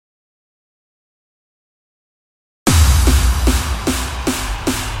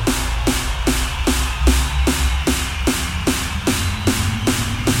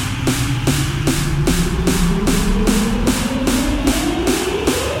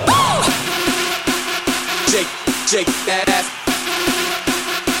shake that ass.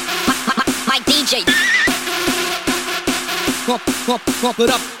 My DJ. Pump it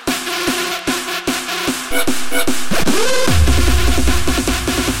up.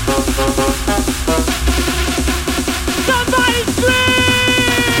 Somebody scream!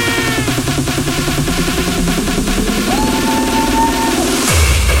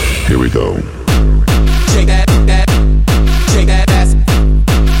 Here we go. Shake that, shake that ass.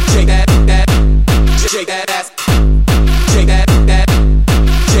 Shake that, shake that ass. Shake that,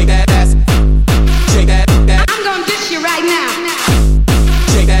 shake that ass. Shake that. I'm gonna dish you right now.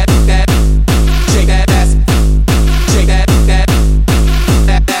 Shake that, shake that ass. Shake that, ass.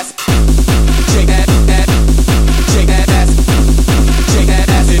 Shake that, shake that ass. Shake that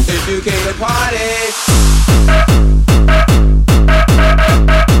ass if you came to party.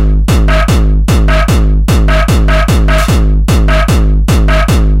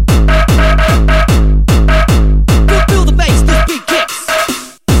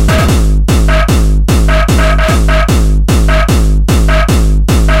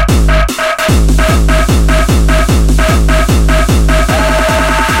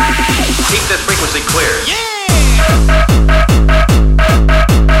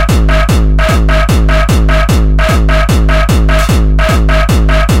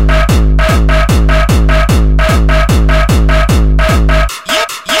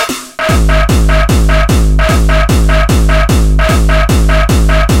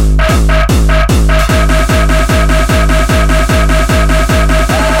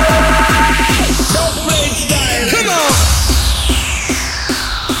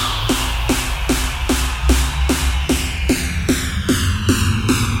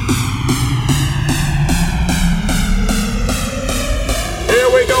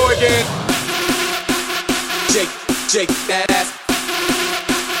 Shake that ass.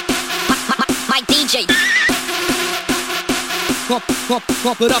 My DJ.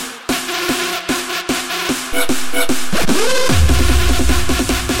 Pump it up.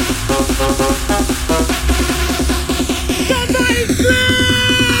 Somebody scream!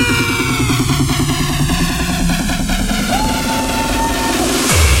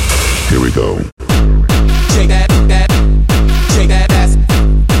 Here we go. Shake that, shake that ass.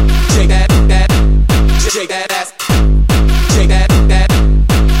 Shake that, shake that ass. Shake that,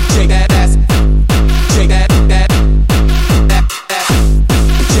 shake that ass. Shake that, ass. Shake that, shake that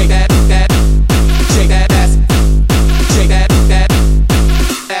ass. Shake that, ass.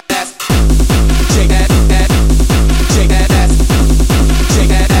 Shake that, shake that ass. Shake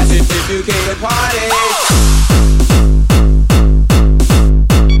that ass if you came to party.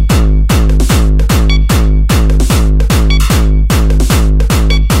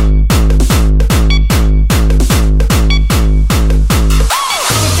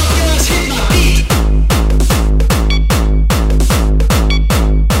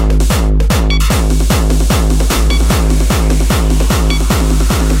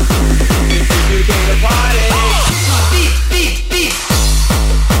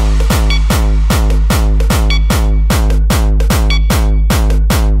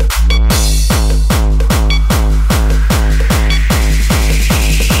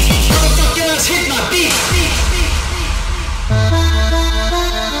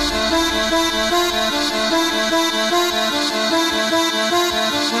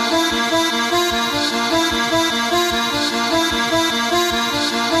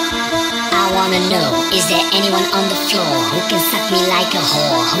 Is there anyone on the floor who can suck me like a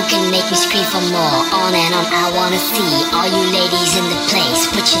whore? Who can make me scream for more? On and on, I wanna see all you ladies in the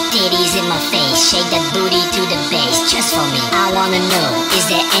place. Put your titties in my face, shake that booty to the bass, just for me. I wanna know, is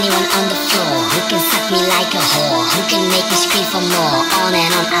there anyone on the floor who can suck me like a whore? Who can make me scream for more? On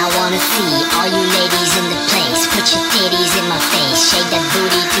and on, I wanna see all you ladies in the place. Put your titties in my face, shake that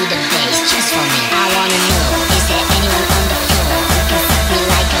booty to the bass, just for me. I wanna know, is there anyone on the floor who can suck me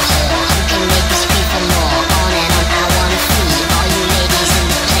like a whore? Who can make me scream for more? On and on, I wanna see all you ladies in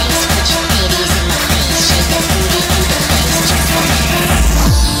the place. Put your titties in my face, shake that booty to the bass, just for me.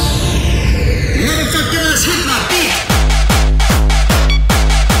 Motherfuckers, hit my beat.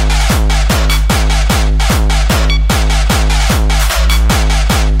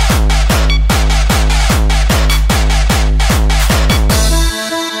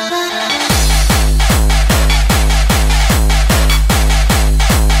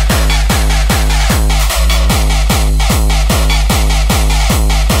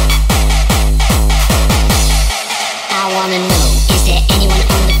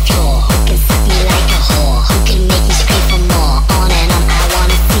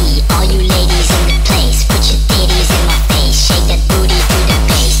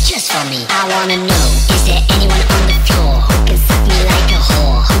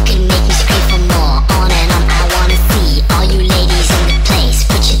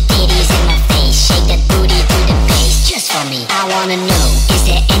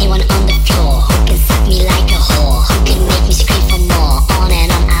 there anyone on the floor who can suck me like a whore? Who can make me scream for more? On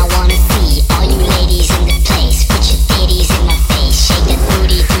and on I wanna see all you ladies in the place. Put your titties in my face, shake that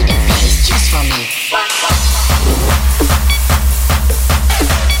booty to the bass just for me.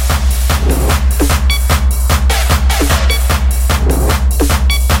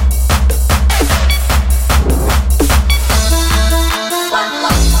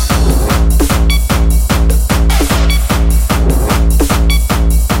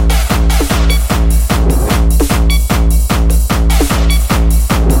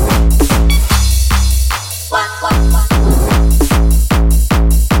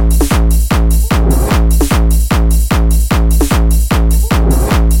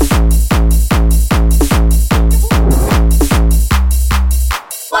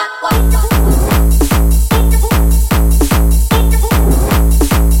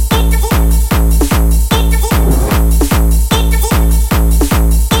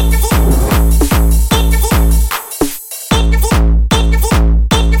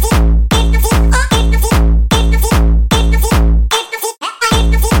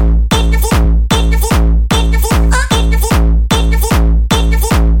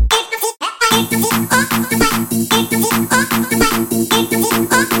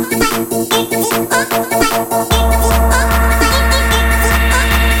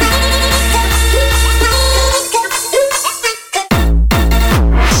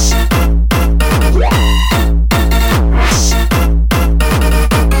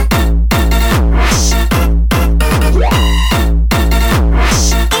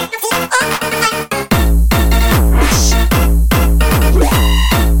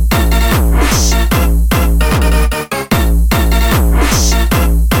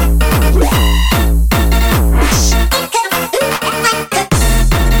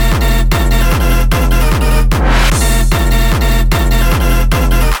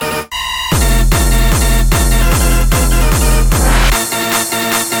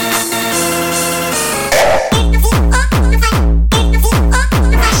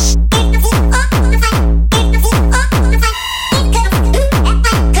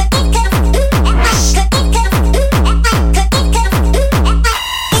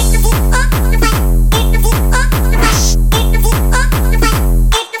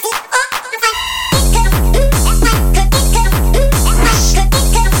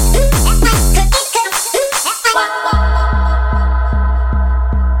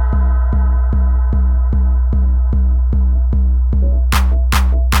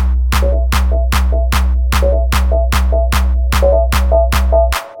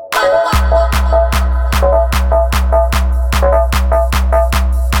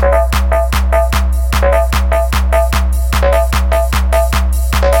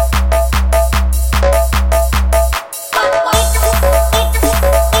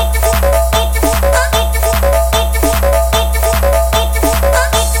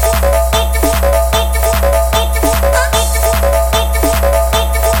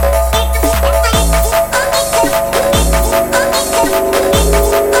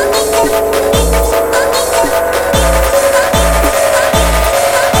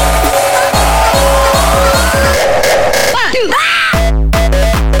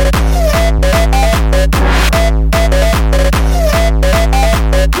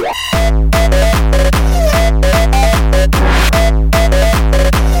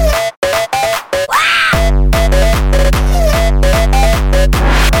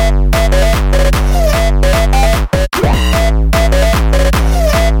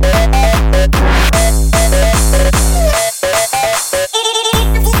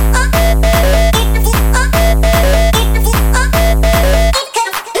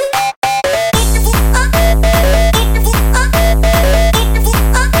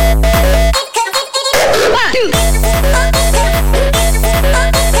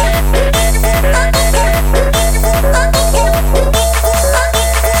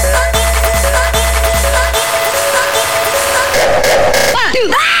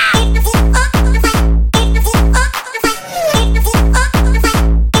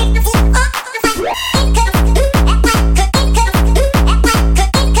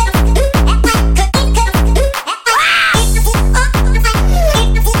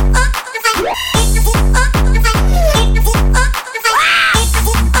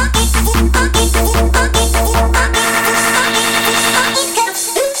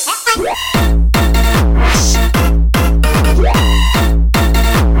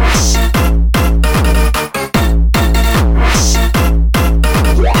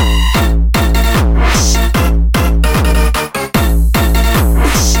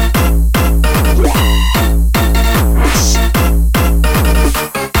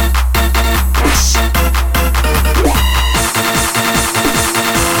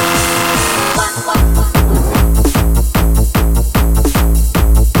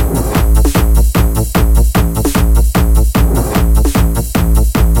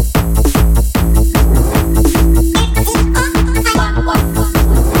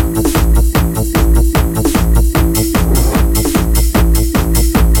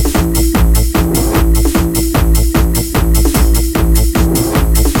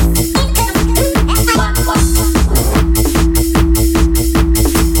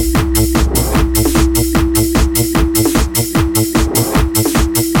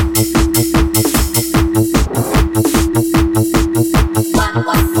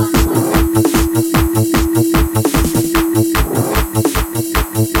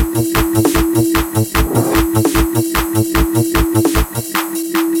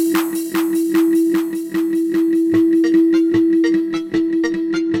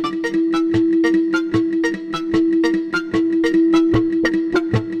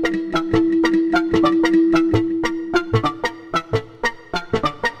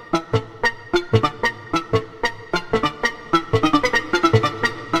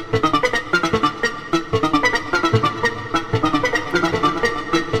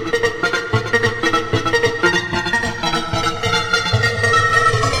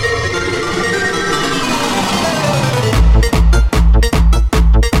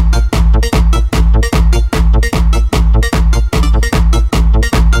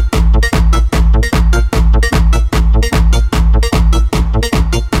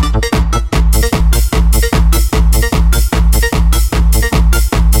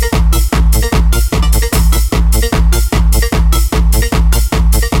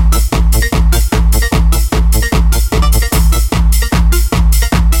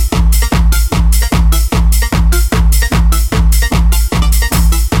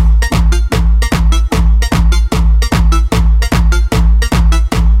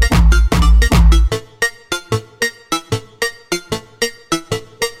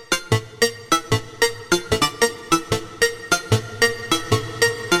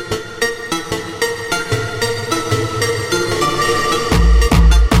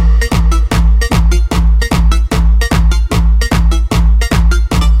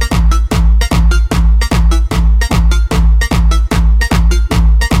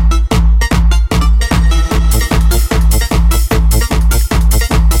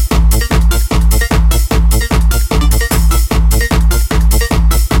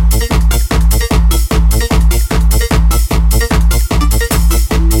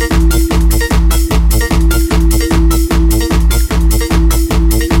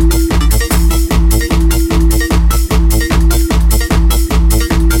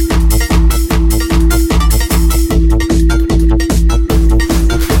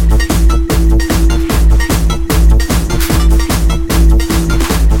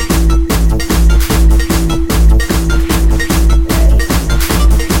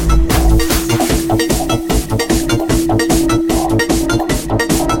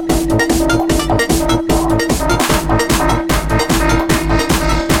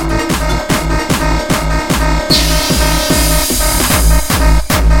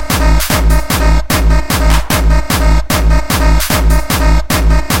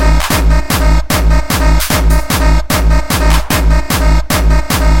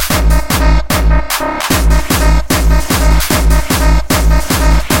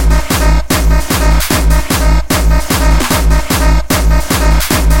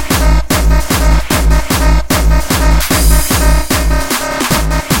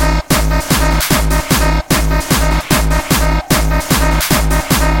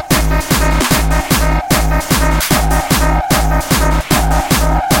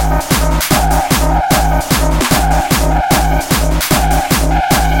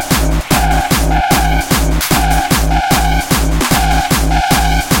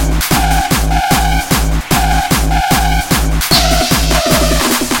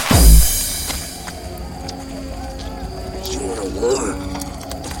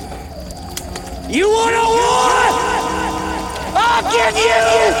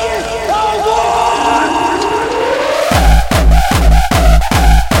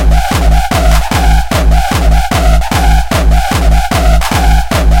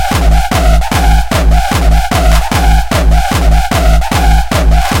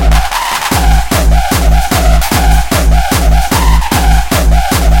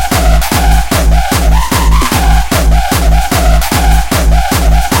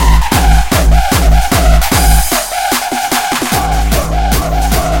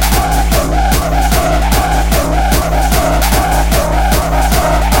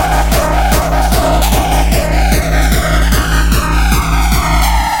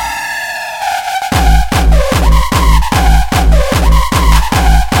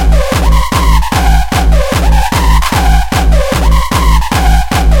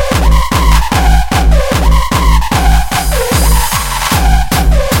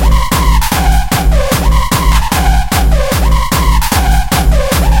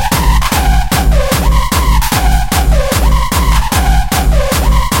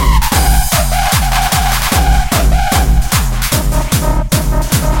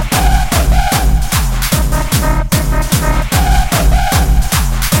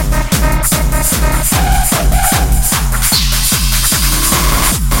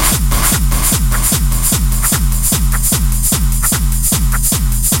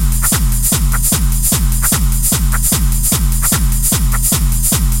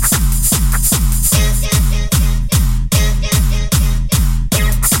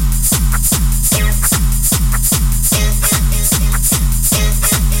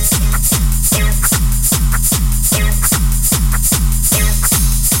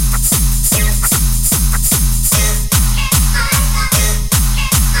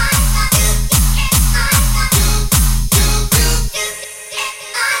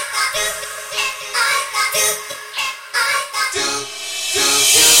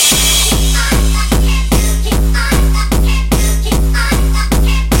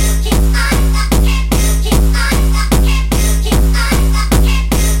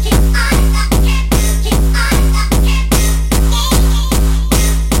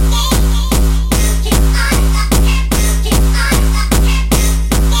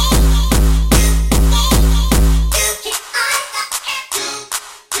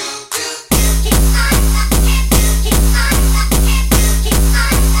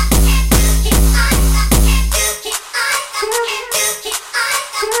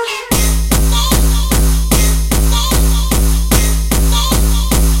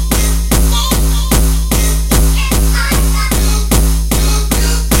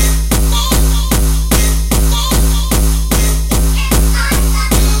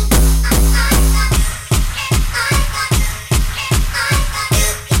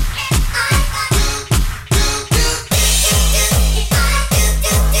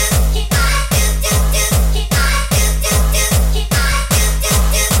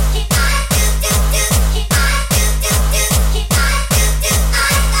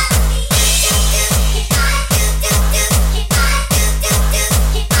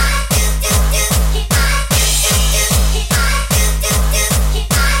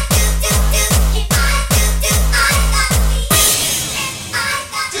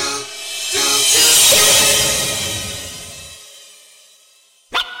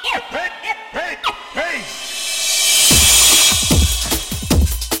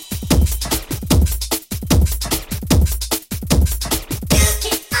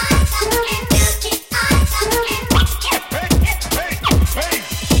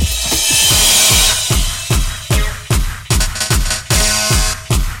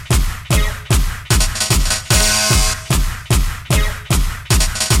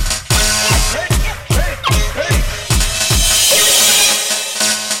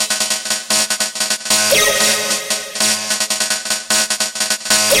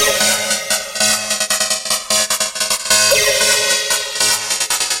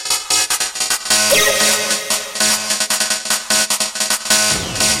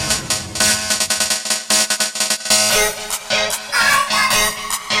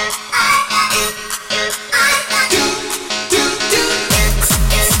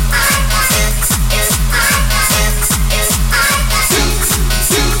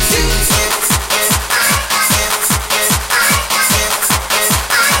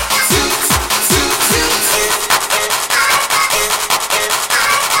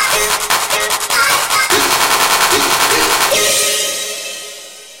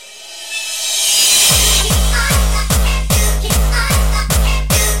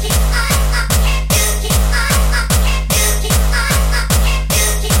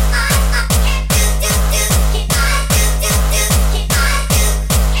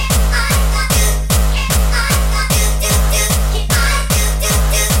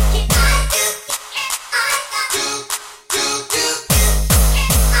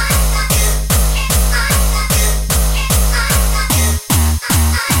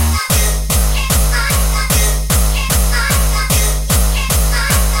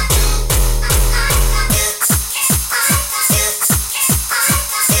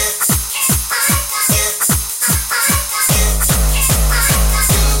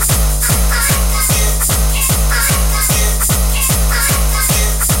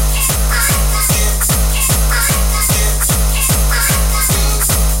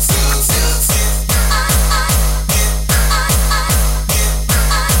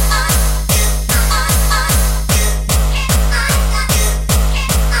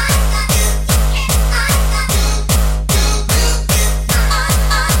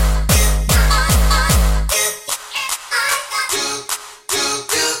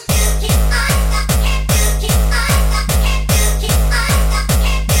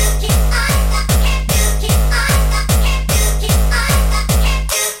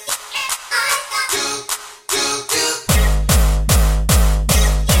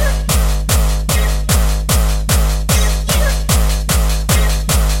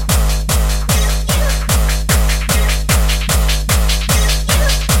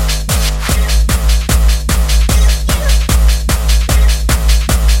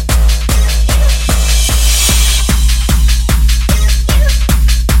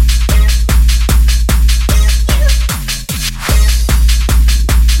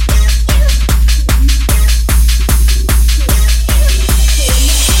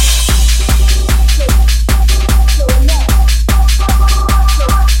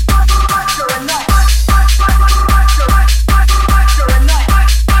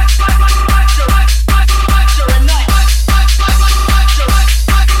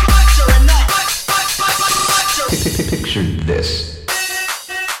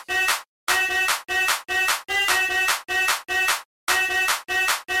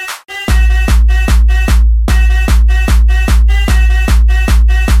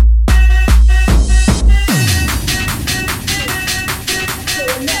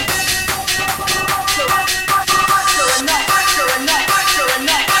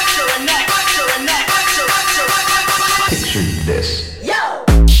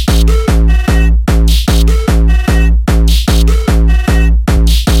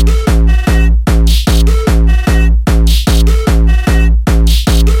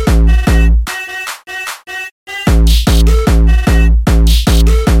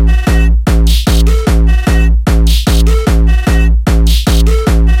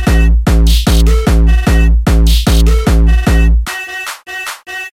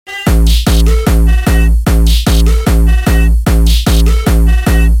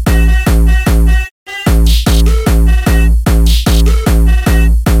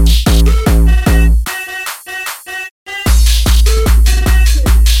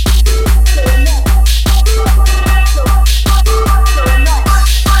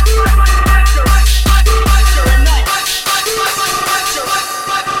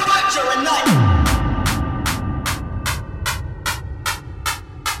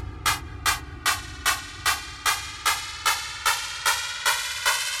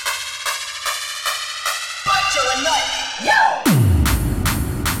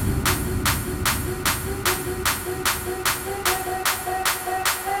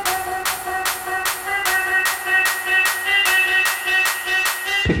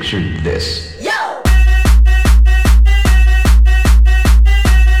 this.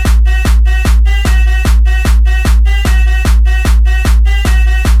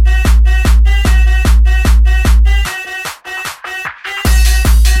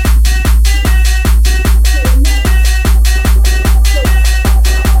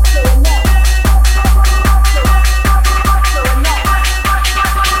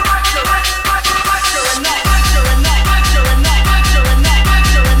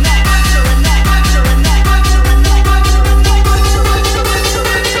 Sure enough.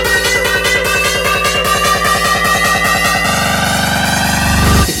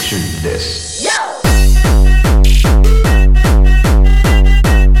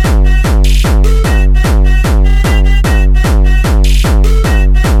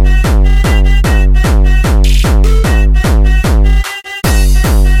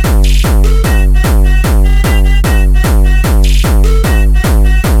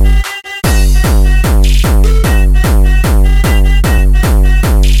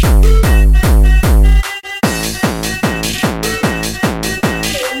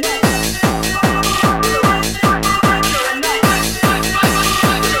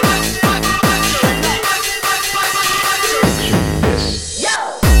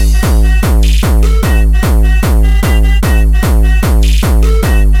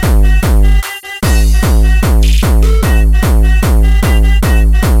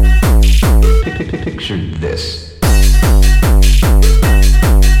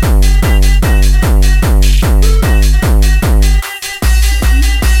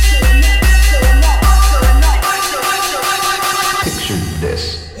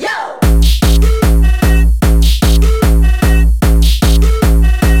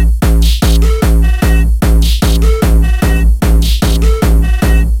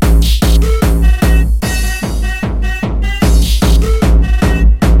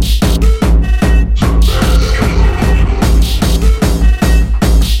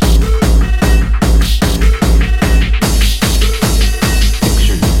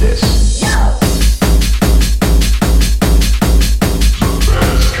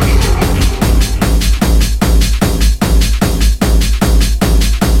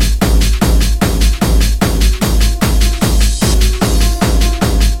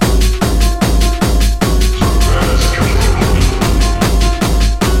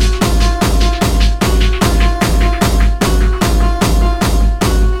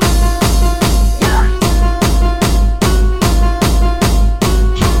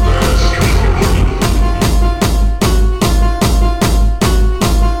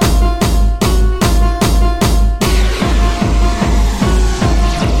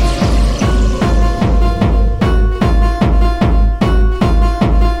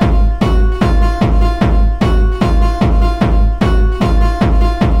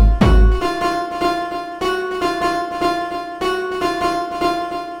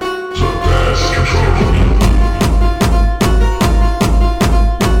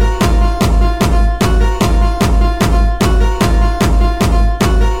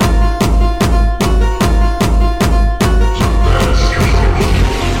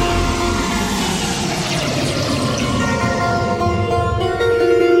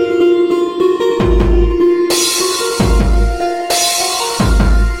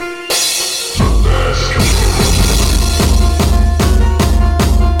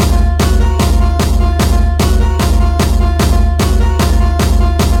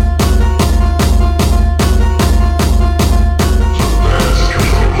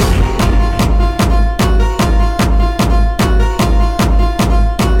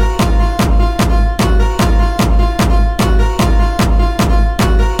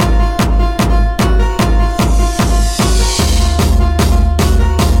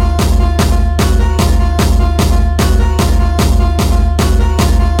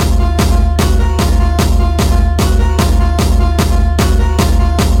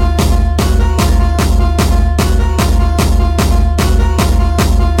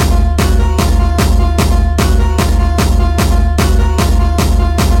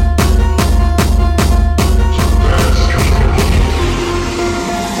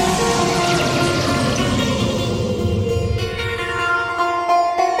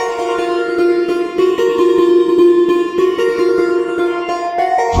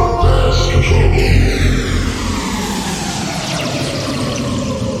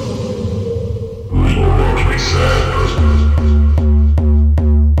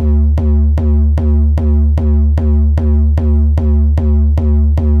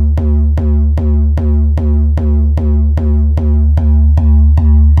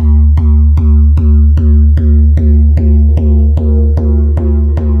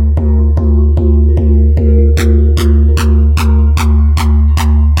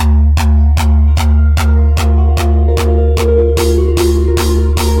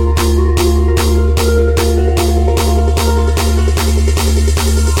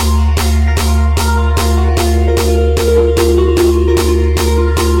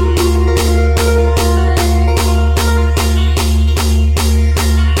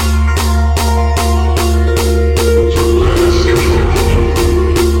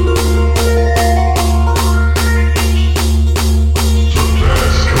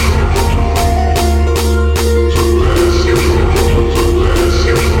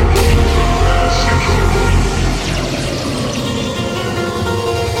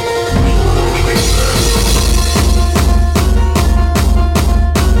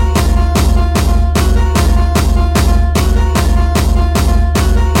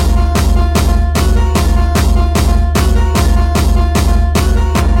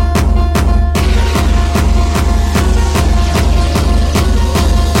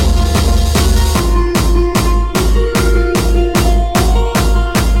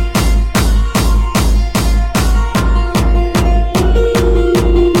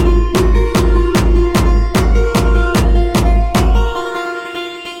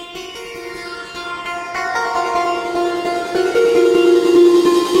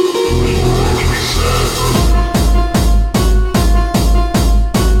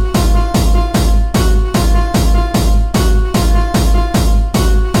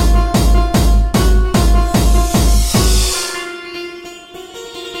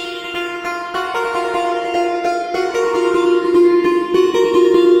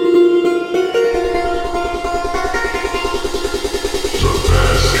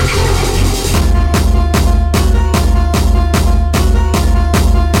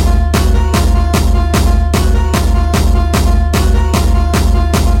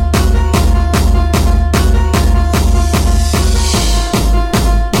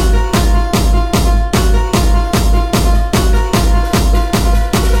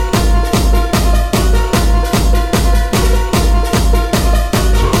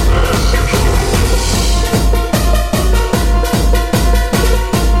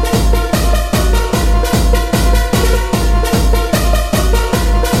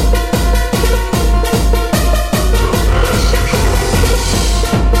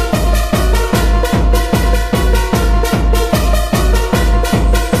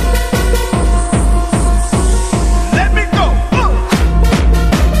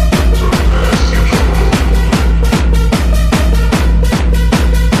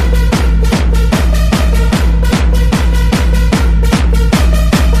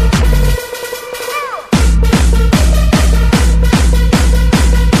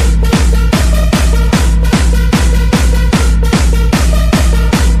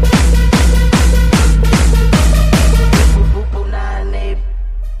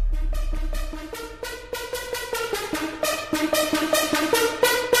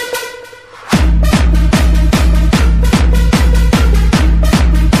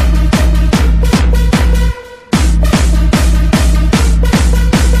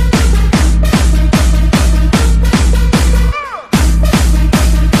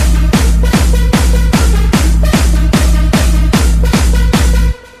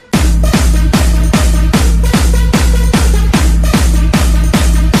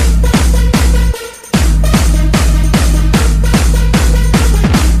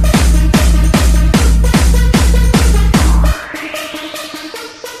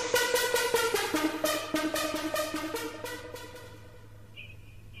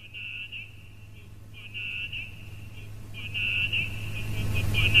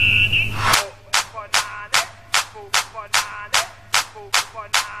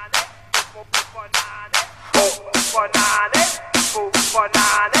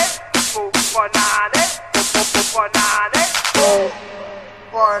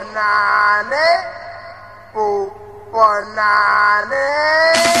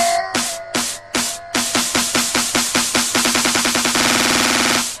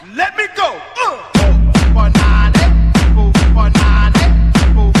 Let me go.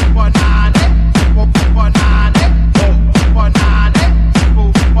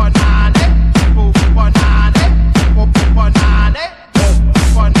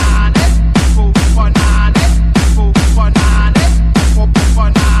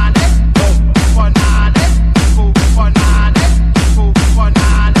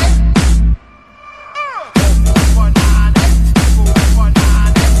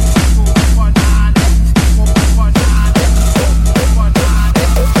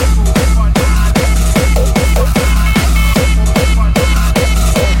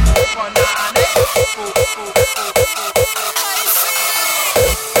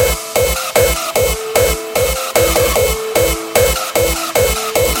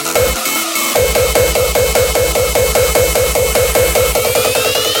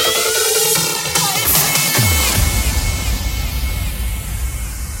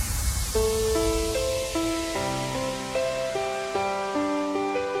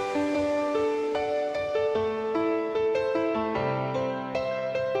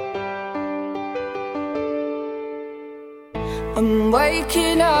 I'm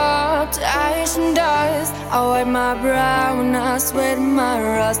waking up to ice and dust. I wipe my brow and I sweat my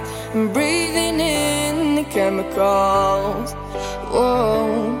rust. I'm breathing in the chemicals.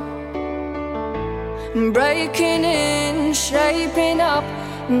 Whoa. I'm breaking in, shaping up.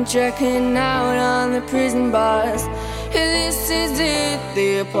 I'm checking out on the prison bus. This is it,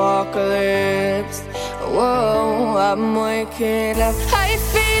 the apocalypse. Whoa, I'm waking up. I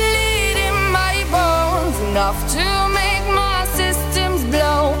feel it in my bones, enough to make my systems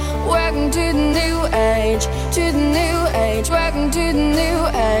blow. Welcome to the new age, to the new age. Welcome to the new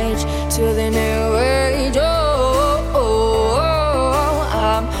age, to the new age. Oh, oh, oh,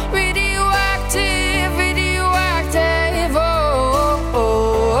 I'm radioactive, radioactive. Oh, oh,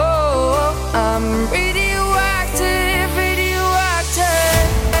 oh, I'm radioactive, radioactive.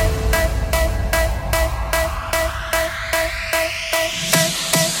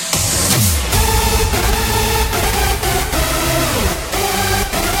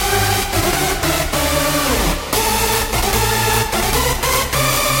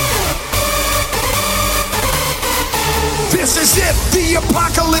 This is it, the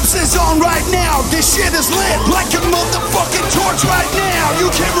apocalypse is on right now. This shit is lit like a motherfucking torch right now. You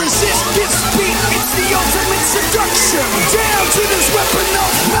can't resist this beat, it's the ultimate seduction. Down to this weapon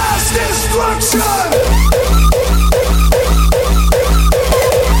of mass destruction.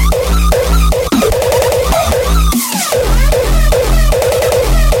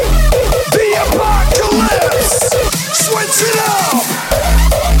 The apocalypse, switch it up.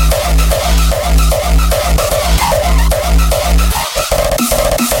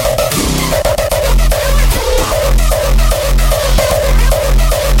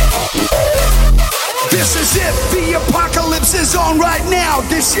 This is it, the apocalypse is on right now.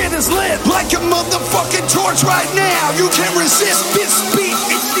 This shit is lit like a motherfucking torch right now. You can't resist this beat,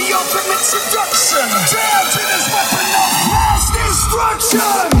 it's the ultimate seduction. Down to this weapon of mass destruction.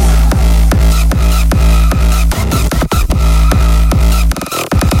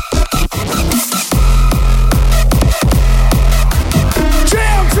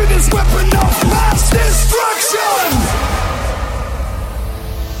 Down to this weapon of mass destruction.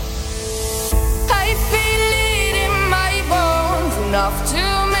 Enough to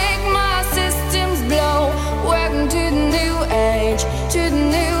make my systems blow. Welcome to the new age, to the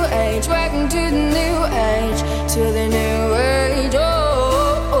new age. Welcome to the new age, to the new age.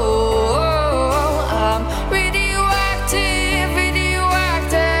 Oh, oh, oh, I'm radioactive,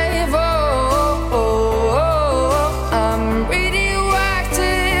 radioactive. Oh, oh, oh, I'm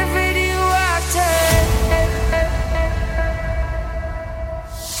radioactive, radioactive.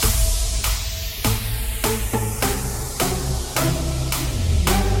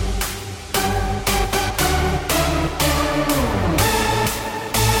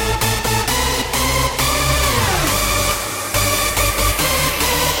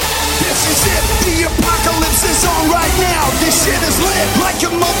 The apocalypse is on right now. This shit is lit like a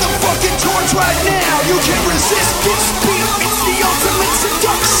motherfucking torch right now. You can't resist this beat, it's the ultimate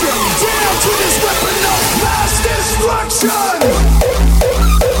seduction. Down to this weapon of mass destruction.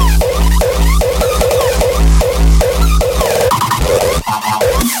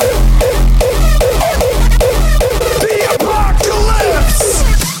 The apocalypse,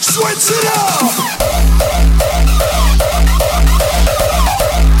 switch it up.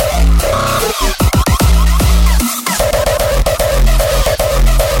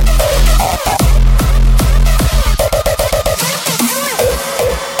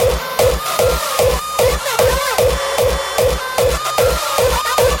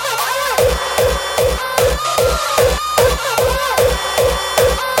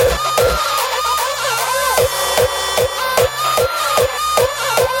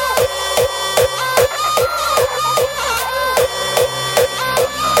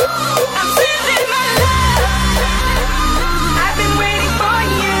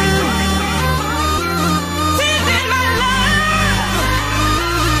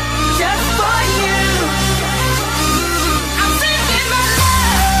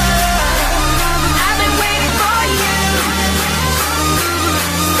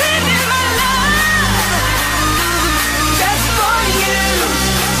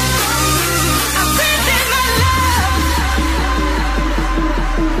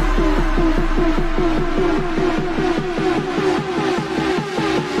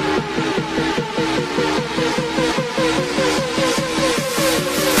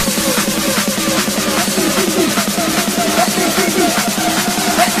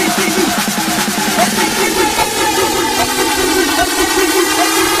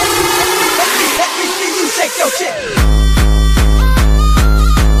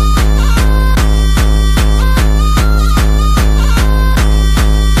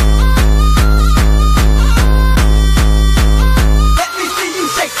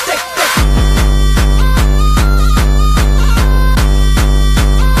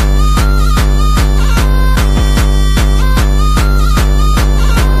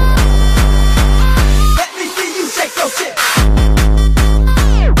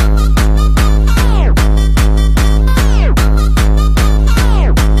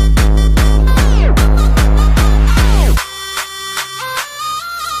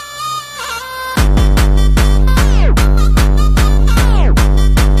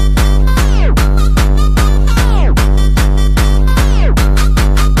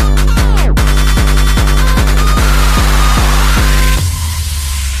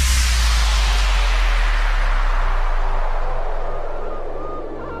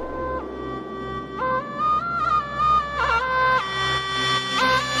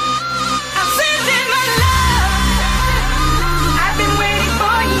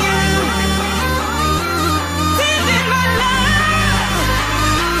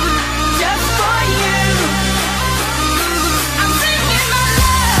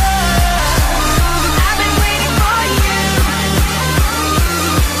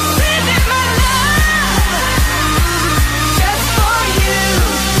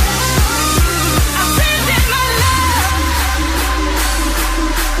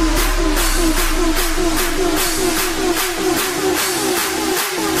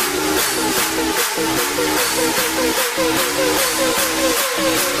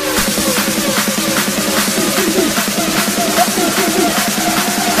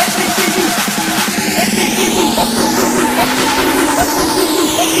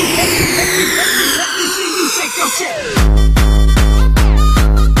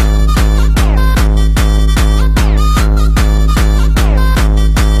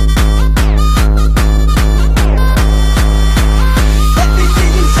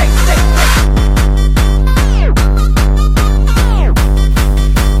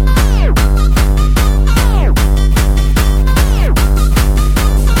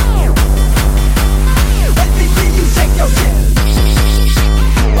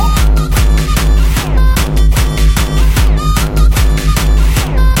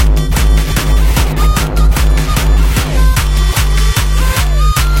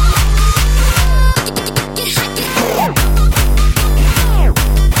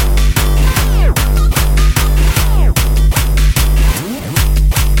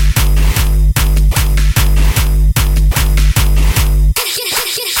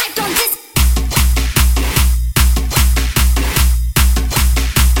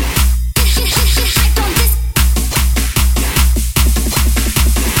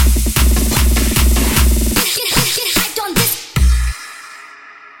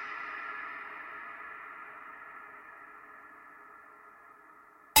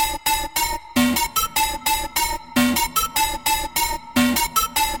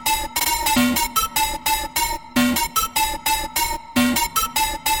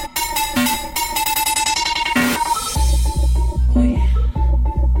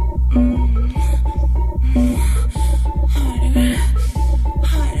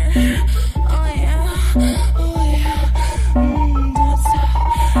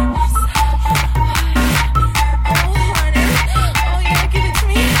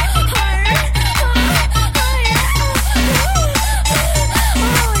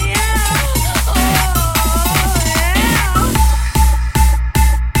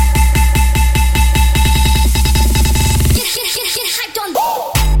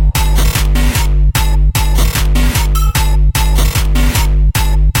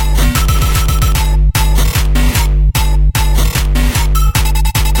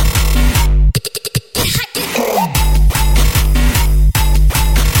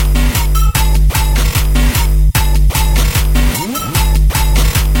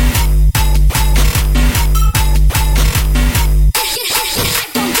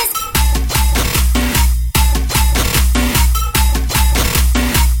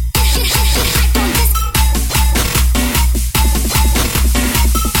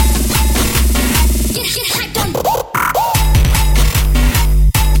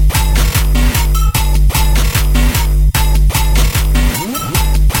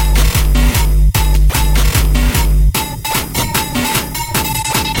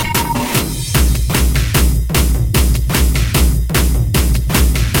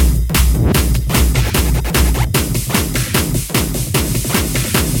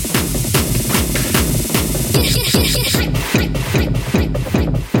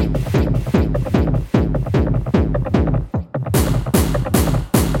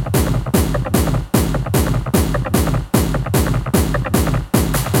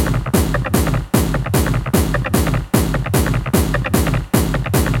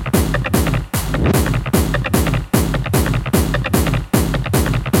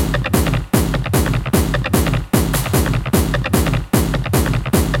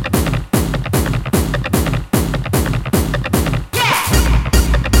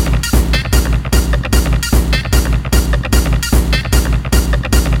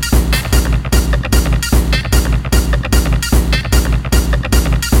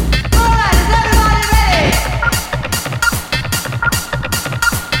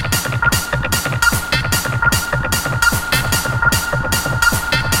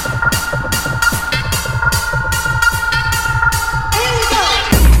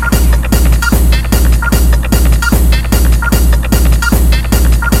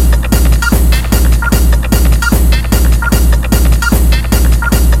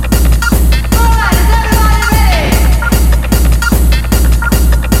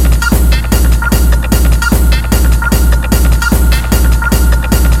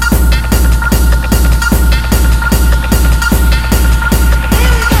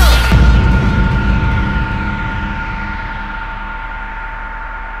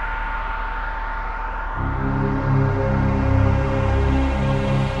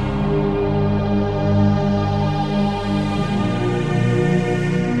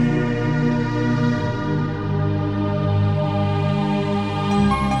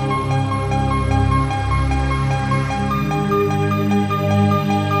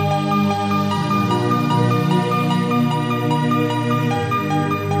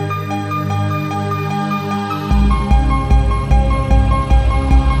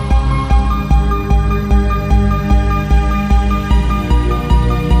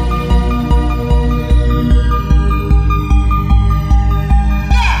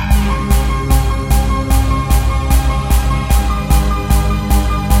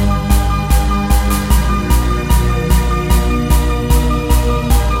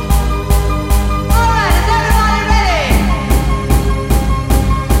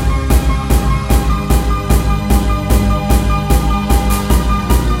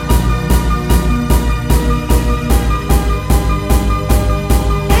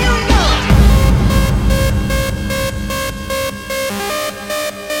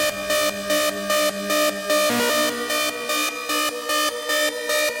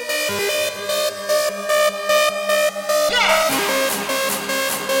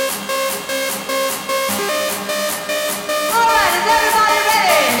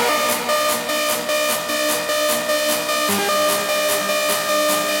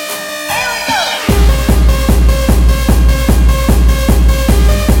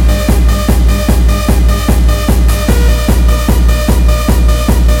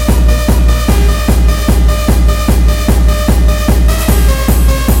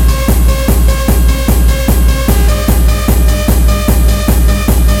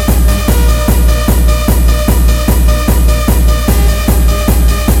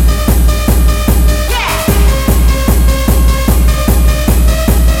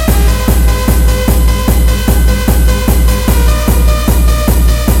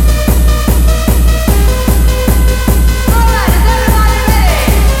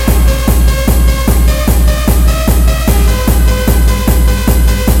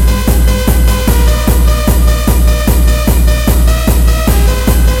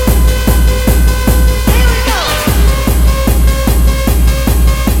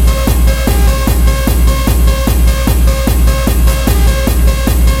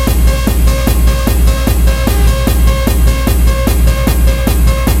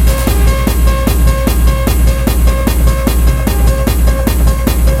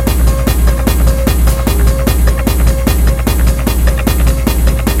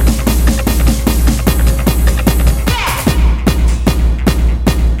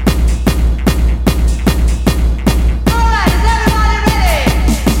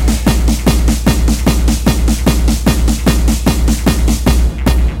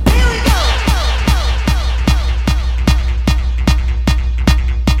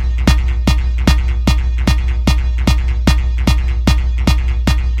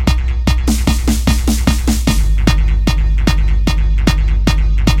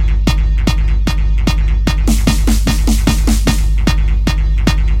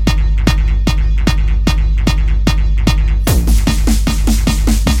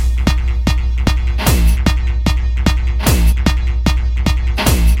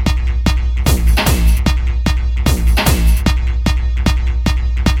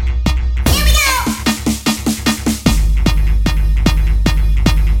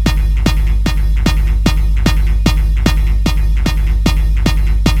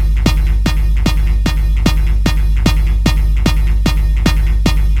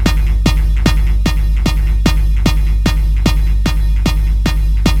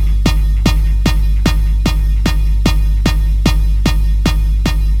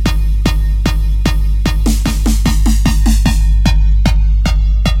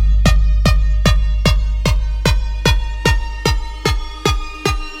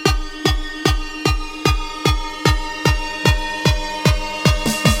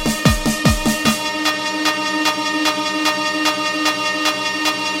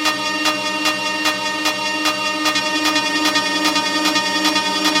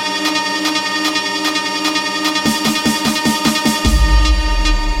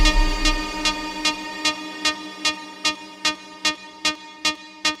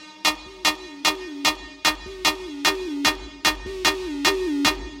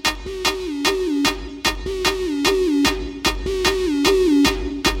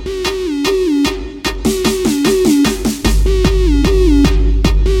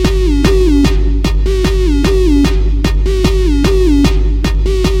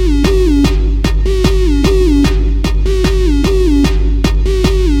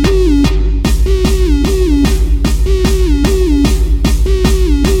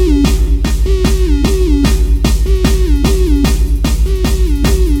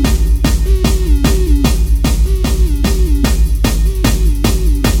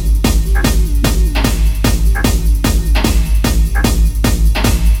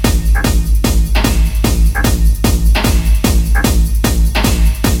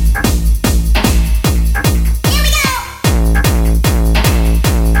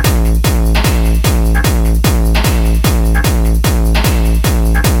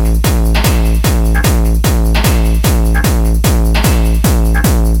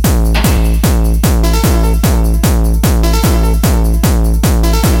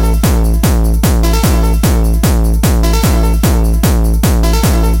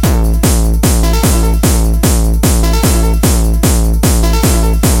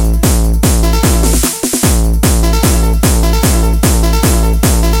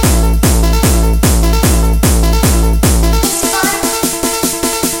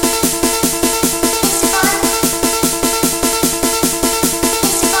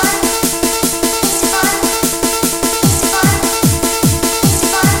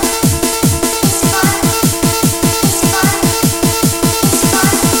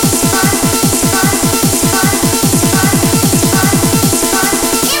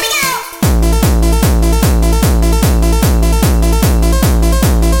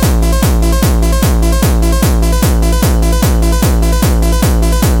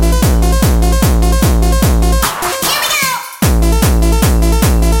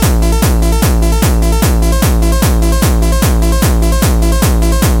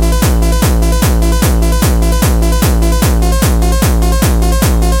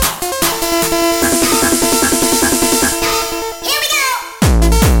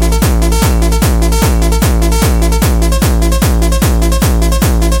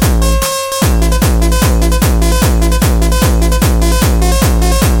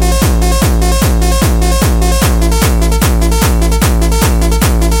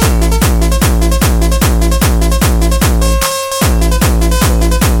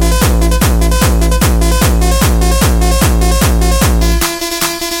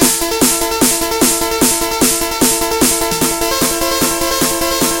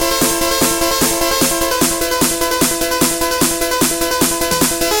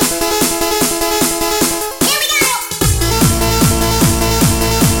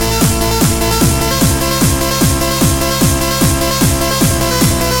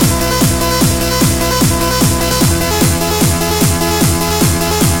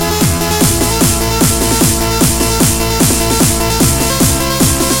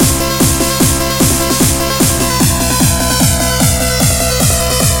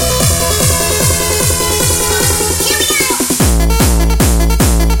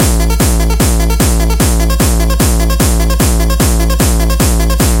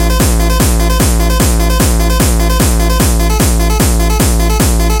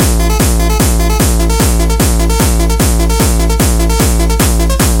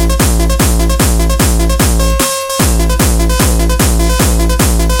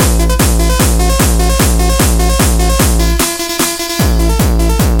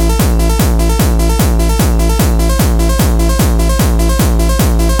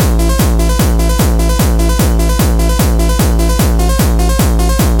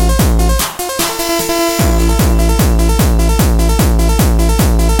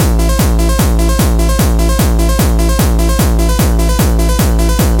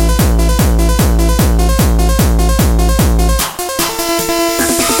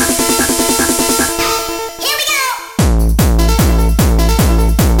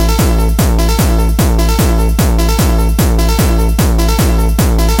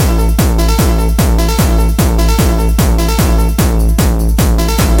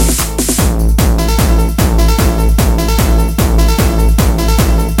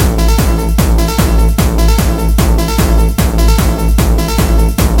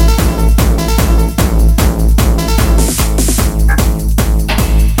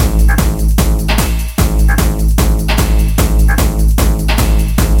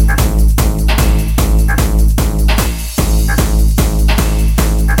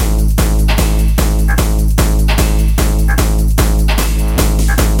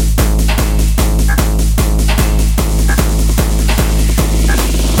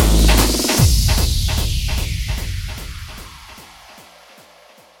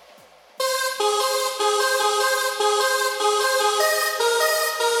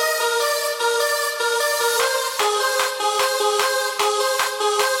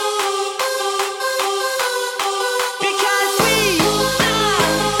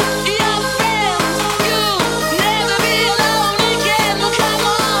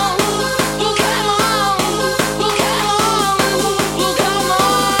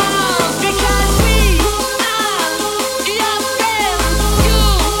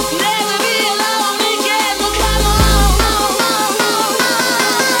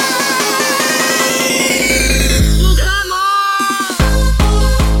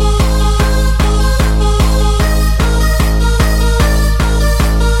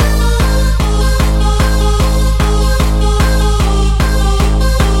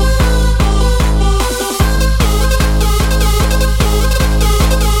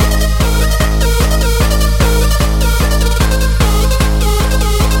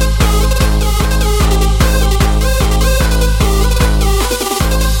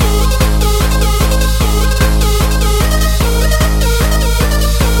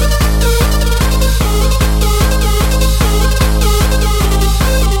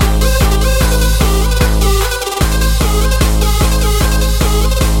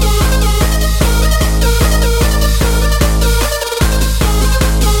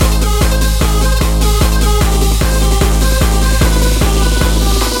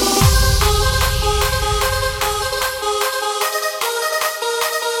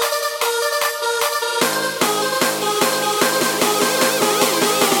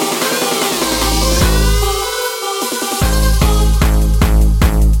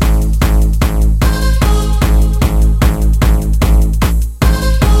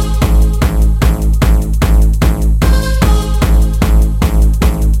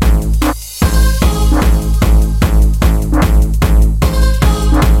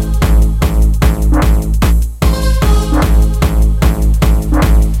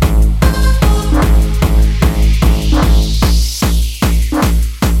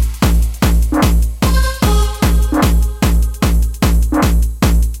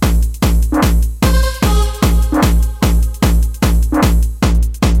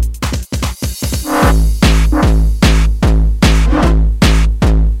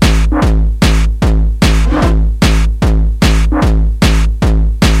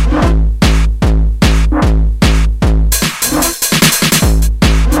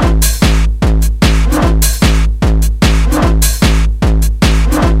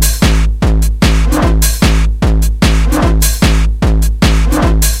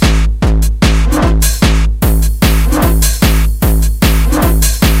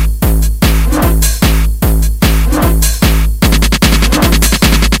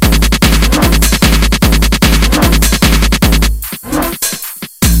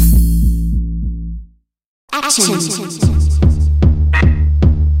 Production.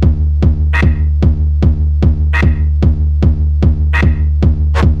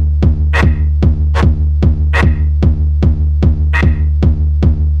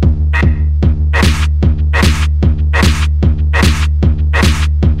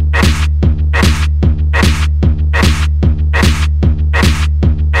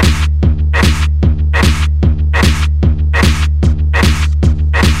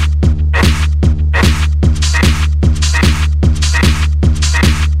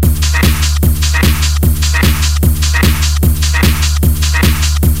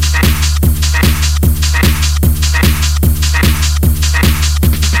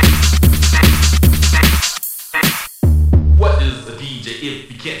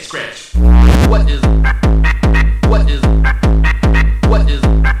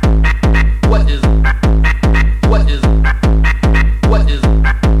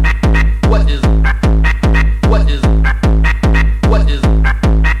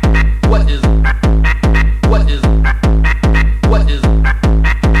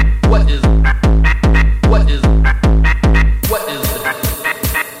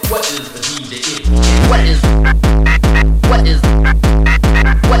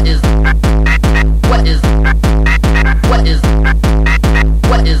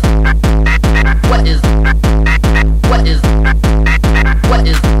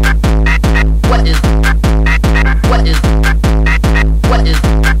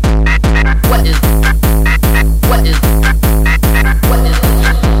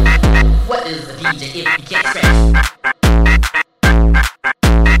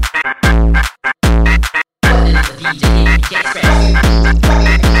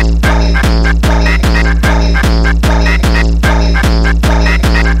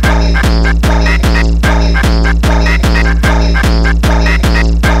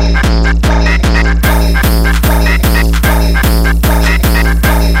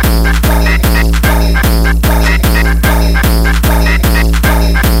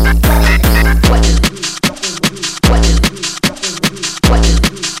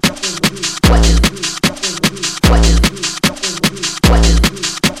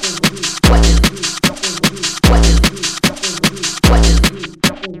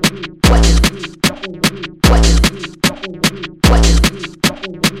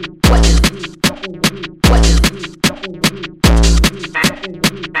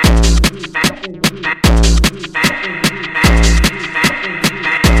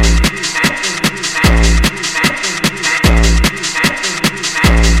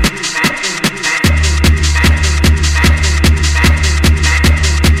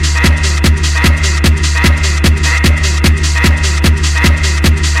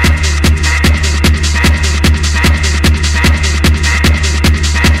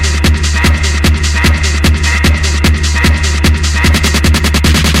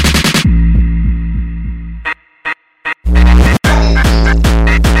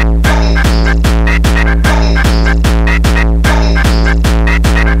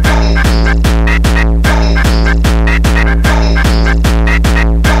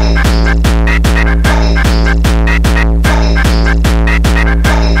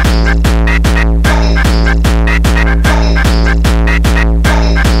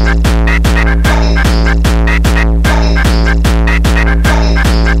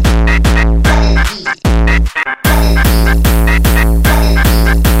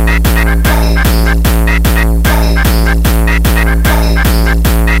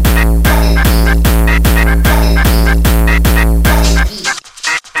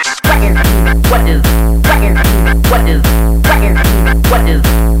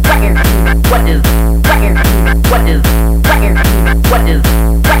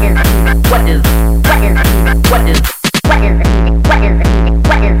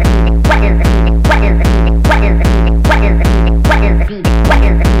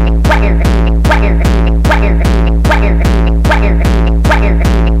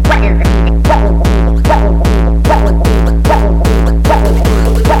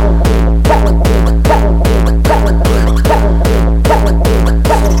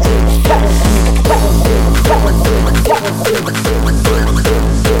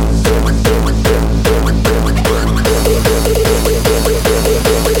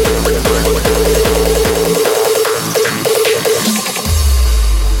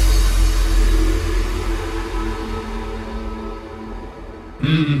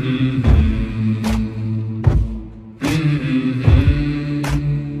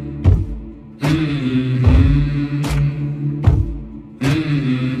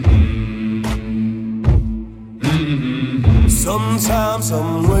 Sometimes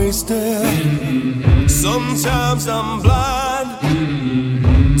I'm wasted, sometimes I'm blind.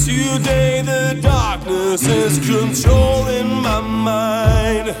 Today the darkness is controlling my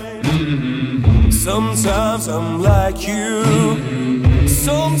mind. Sometimes I'm like you,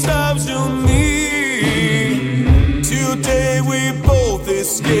 sometimes you're me. Today we both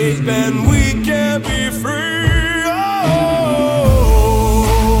escape and we can be free.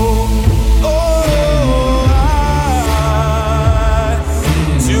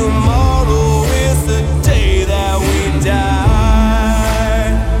 Tomorrow is the day that we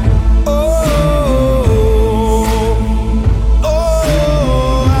die.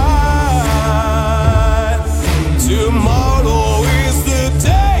 Tomorrow is the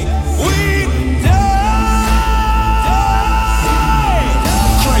day we die.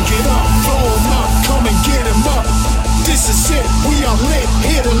 Crank it up, floor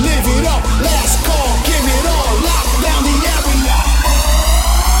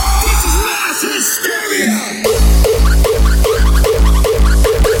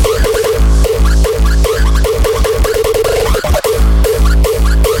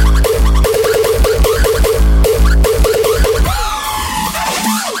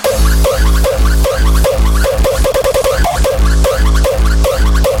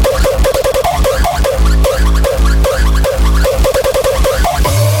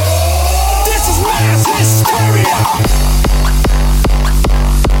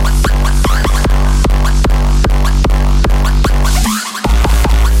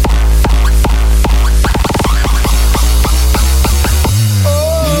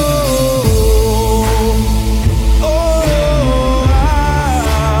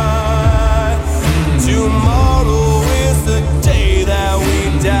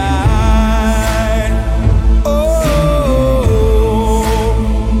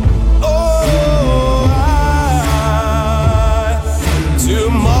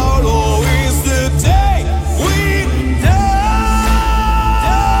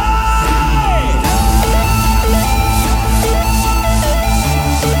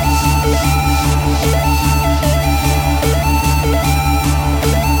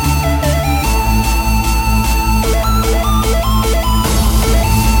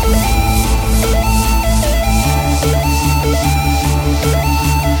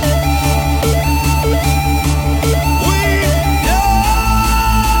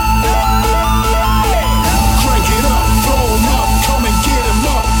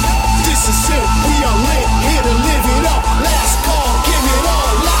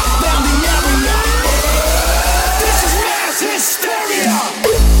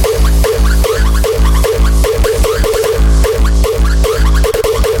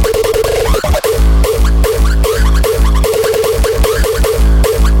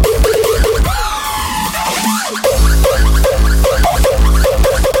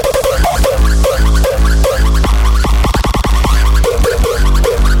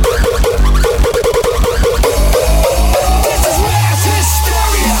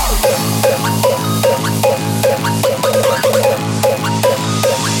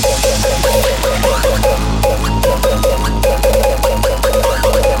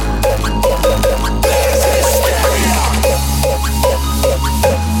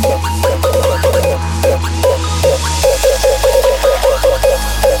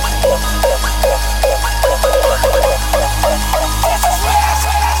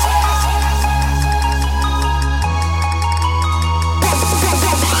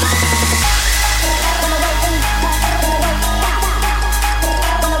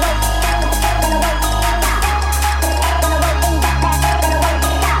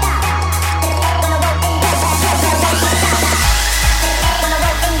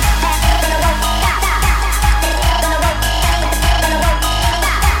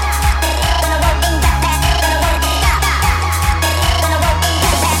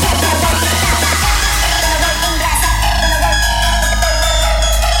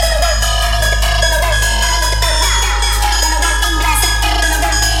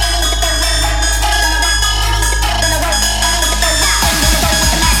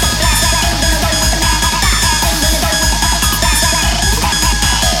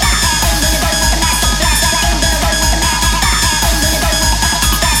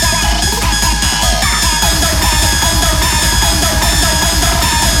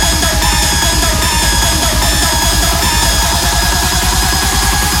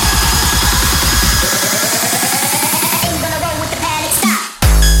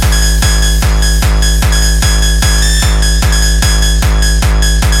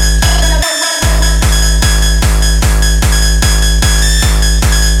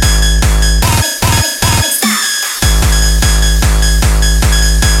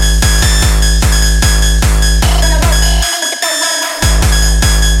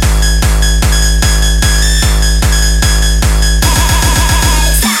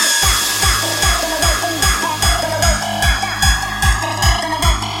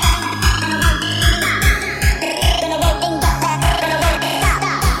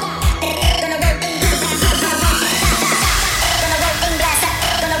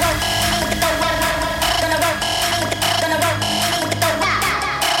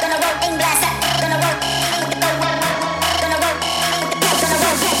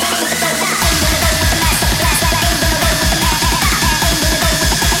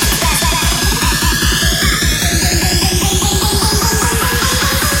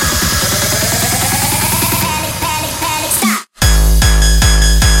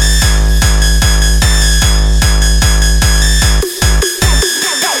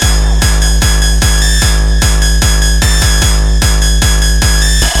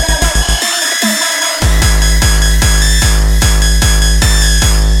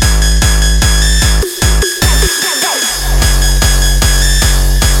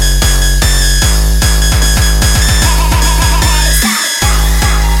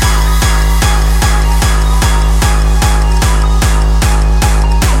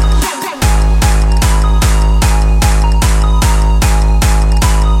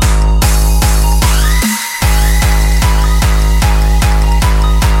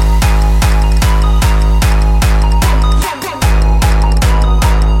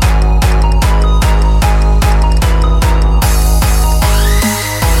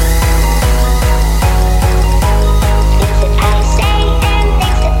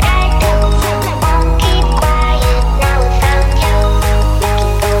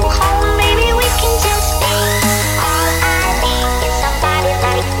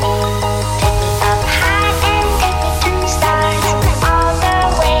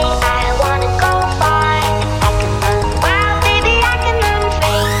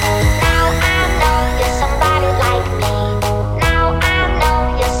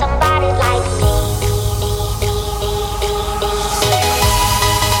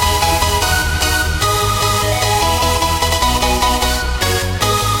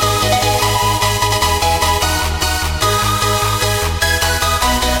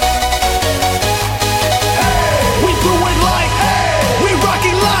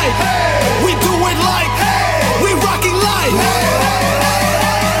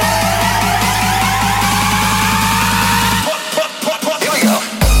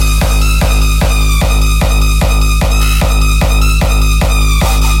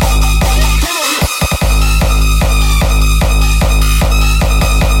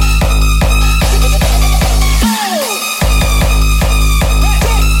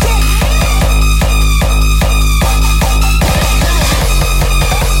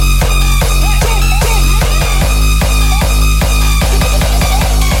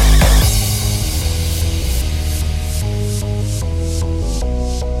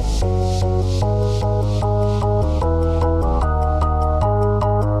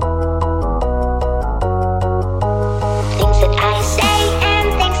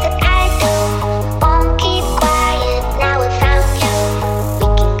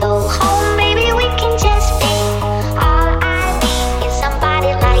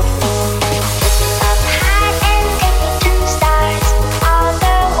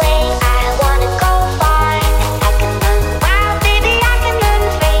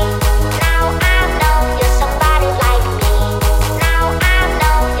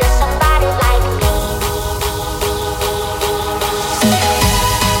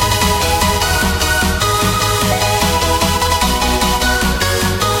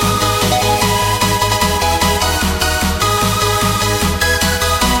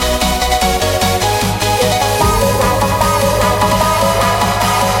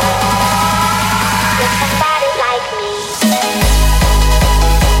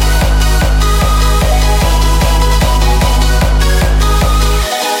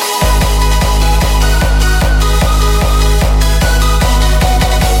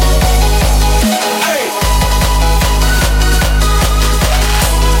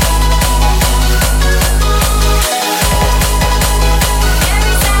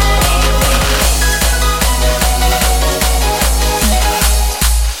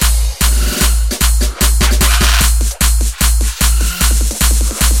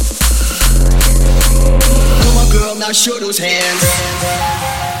hands.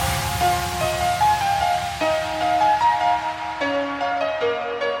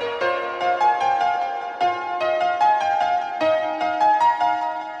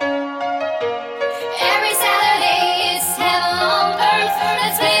 Every Saturday it's heaven on earth.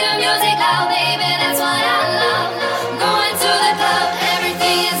 Let's play the music loud, baby, that's what I love. Going to the club,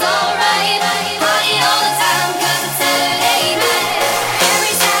 everything is alright. Party all the time, 'cause it's Saturday night.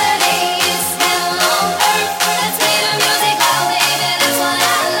 Every Saturday it's heaven on earth. Let's play the music loud, baby, that's what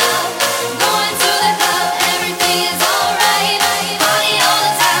I love. Going to the club, everything is alright. Party all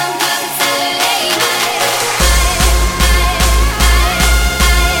the time, 'cause it's Saturday night.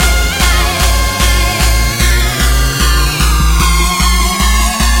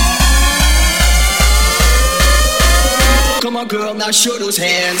 Come on, girl, now show those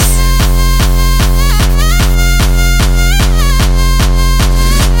hands.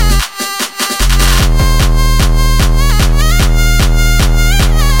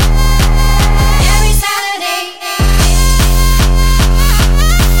 Every Saturday.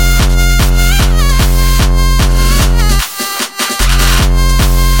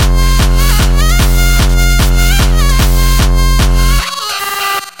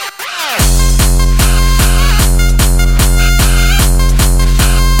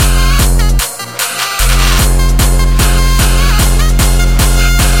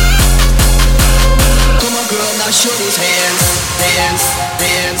 Come on, girl, now show those hands. Hands,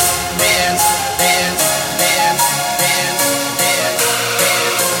 hands, hands, hands, hands, hands, hands,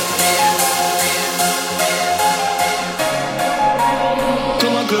 hands.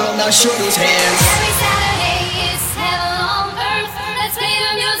 Come on, girl, now show those hands. Every Saturday it's heaven on earth. Let's play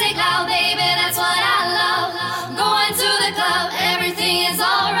the music loud, baby, that's what I love. Going to the club, everything is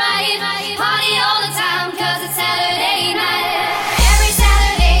alright. Party all the time, 'cause it's Saturday night. Every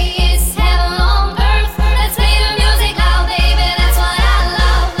Saturday it's heaven on earth. Let's play the music loud, baby, that's what I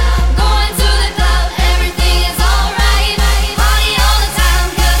love. Going to the club, everything is alright. Party all the time,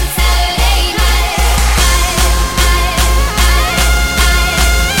 'cause it's Saturday night.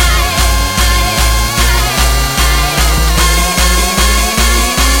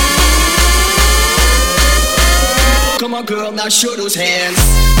 Come on, girl, now show those hands.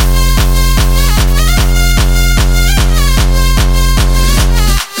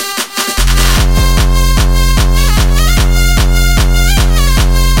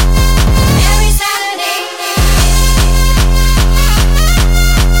 Every Saturday.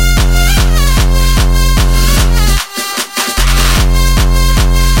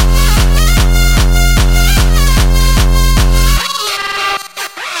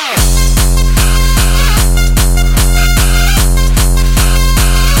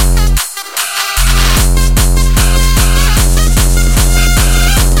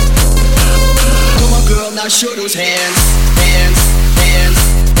 Come on, girl, now show those hands. Hands, hands,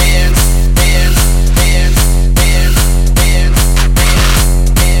 hands, hands, hands, hands, hands,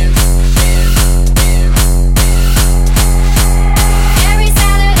 hands, hands, hands. Every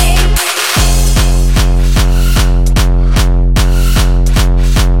Saturday.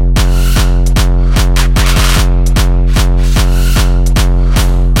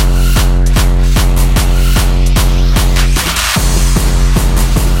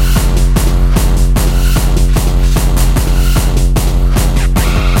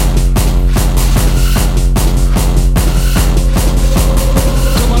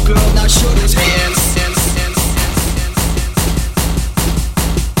 Come on, girl, now show those hands.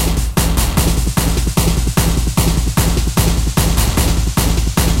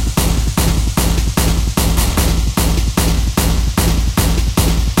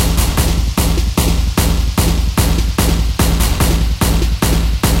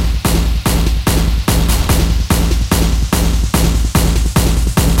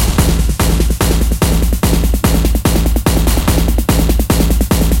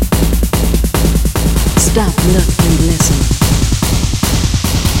 Stop, look, and listen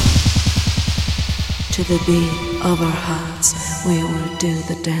to the beat of our hearts. We will do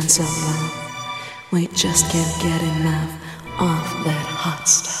the dance of love. We just can't get enough of that hot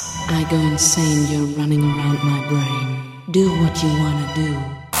stuff. I go insane, you're running around my brain. Do what you wanna do.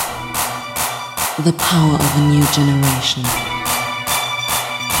 The power of a new generation.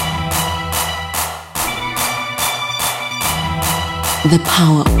 The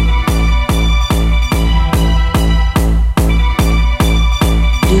power.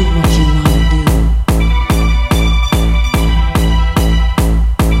 Do what you wanna do.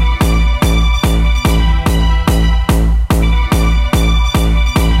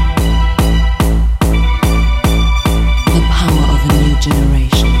 The power of a new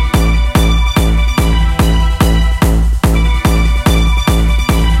generation.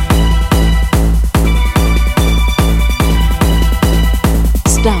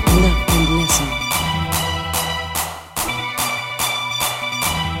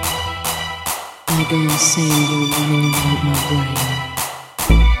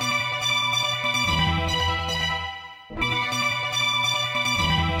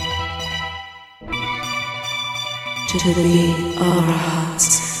 To the beat of our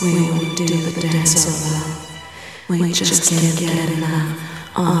hearts, we will do the dance of love. We just can't get enough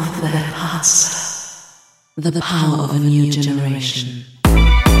of that hot stuff. The power of a new generation.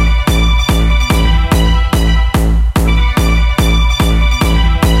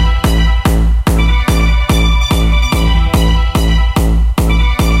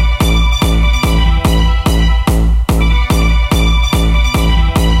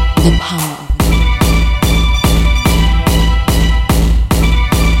 The power.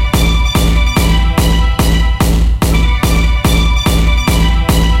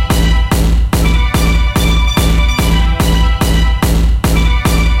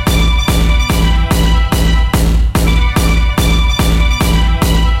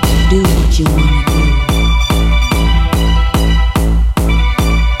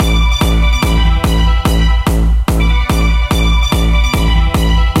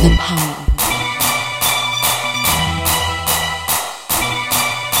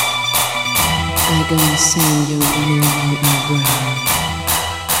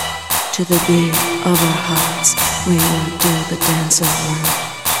 To the beat of our hearts, we will do the dance of love.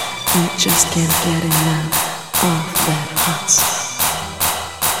 We just can't get enough of that hot stuff.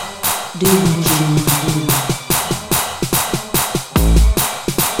 Do what you want to do.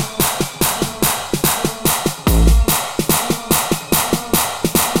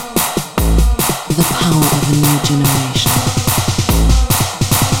 The power of a new generation.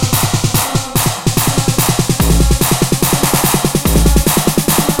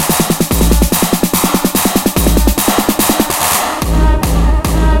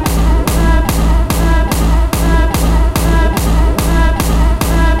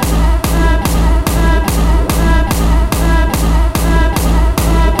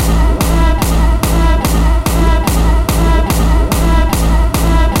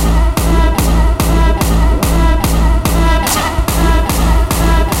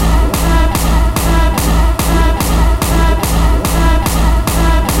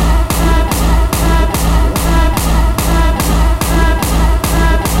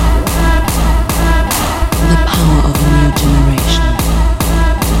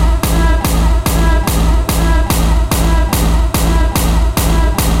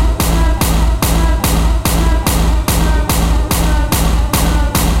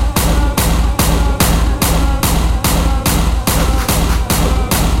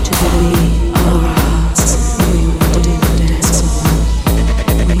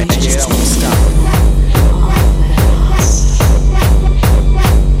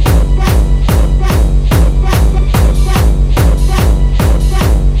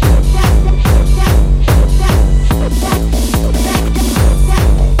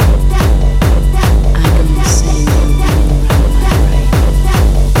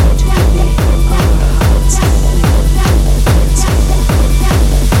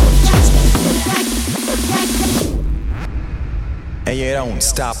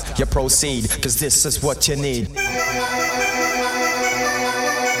 Stop, you proceed, cause this is what you need.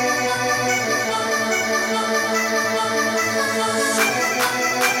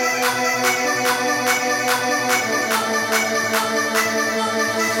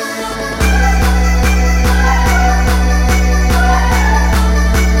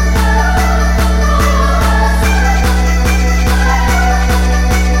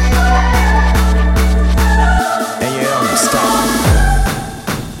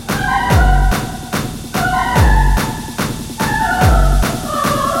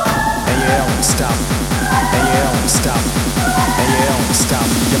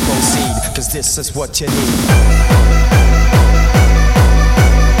 This is what you need.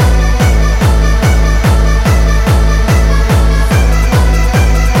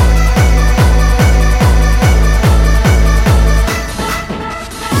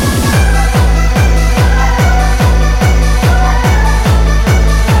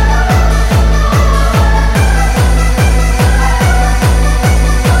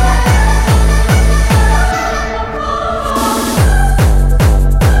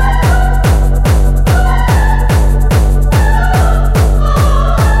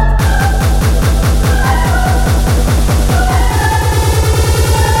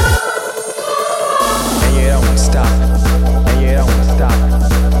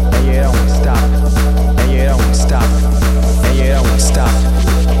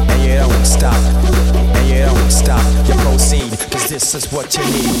 This is what you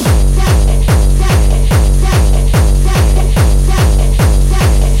need.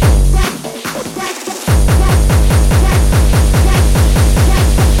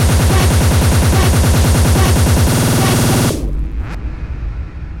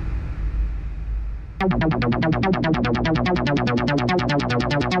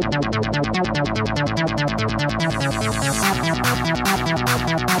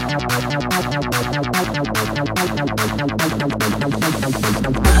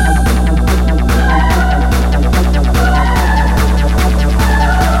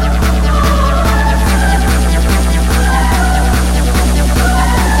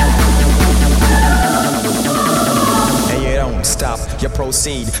 You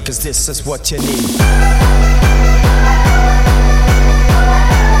proceed, cause this is what you need.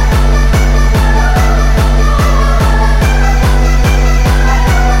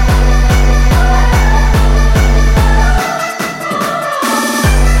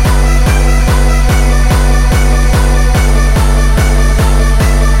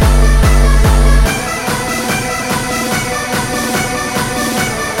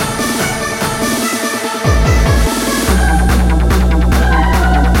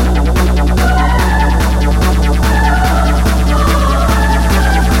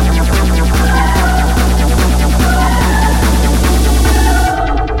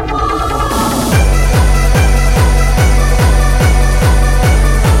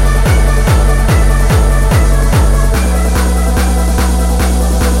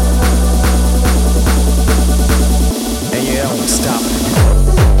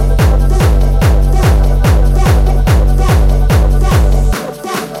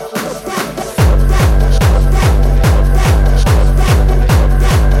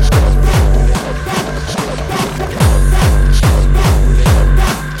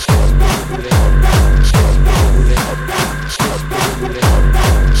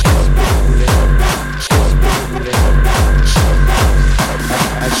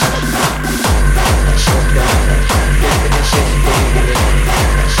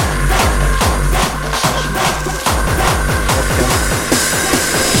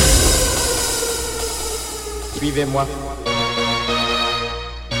 Suivez-moi.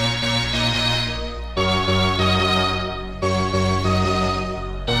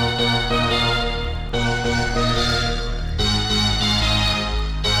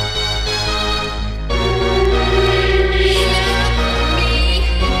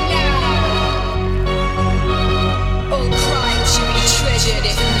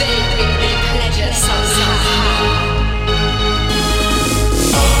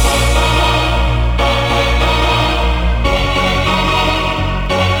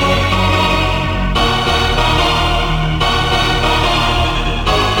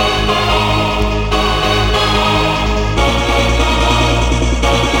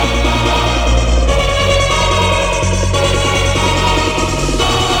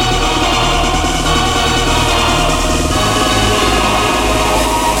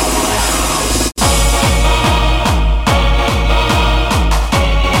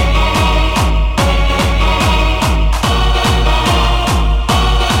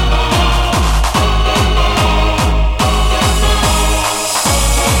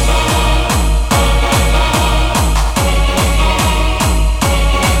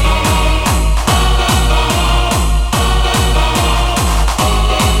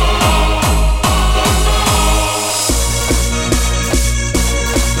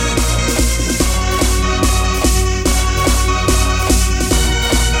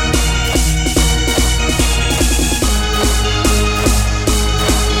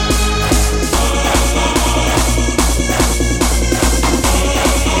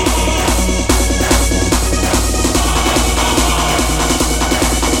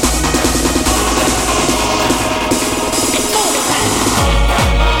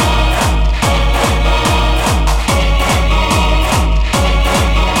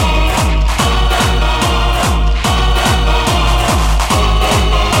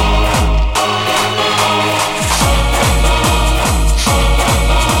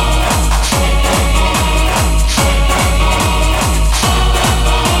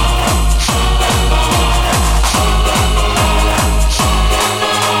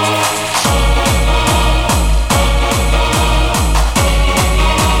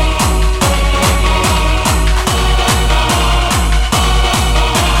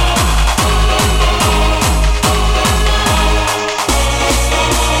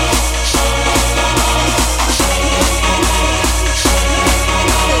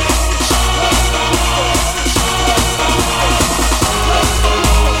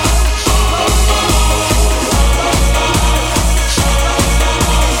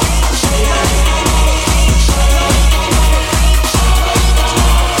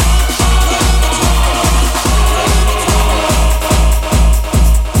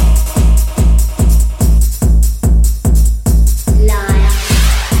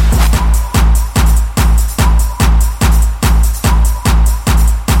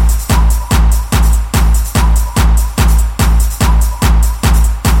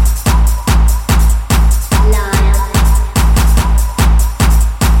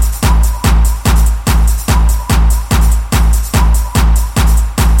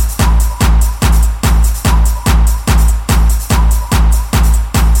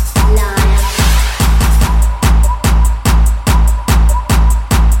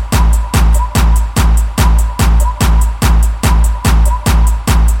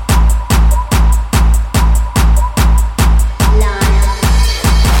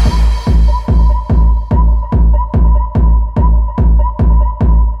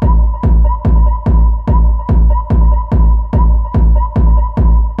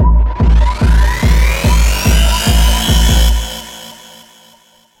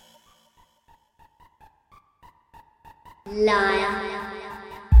 Liar.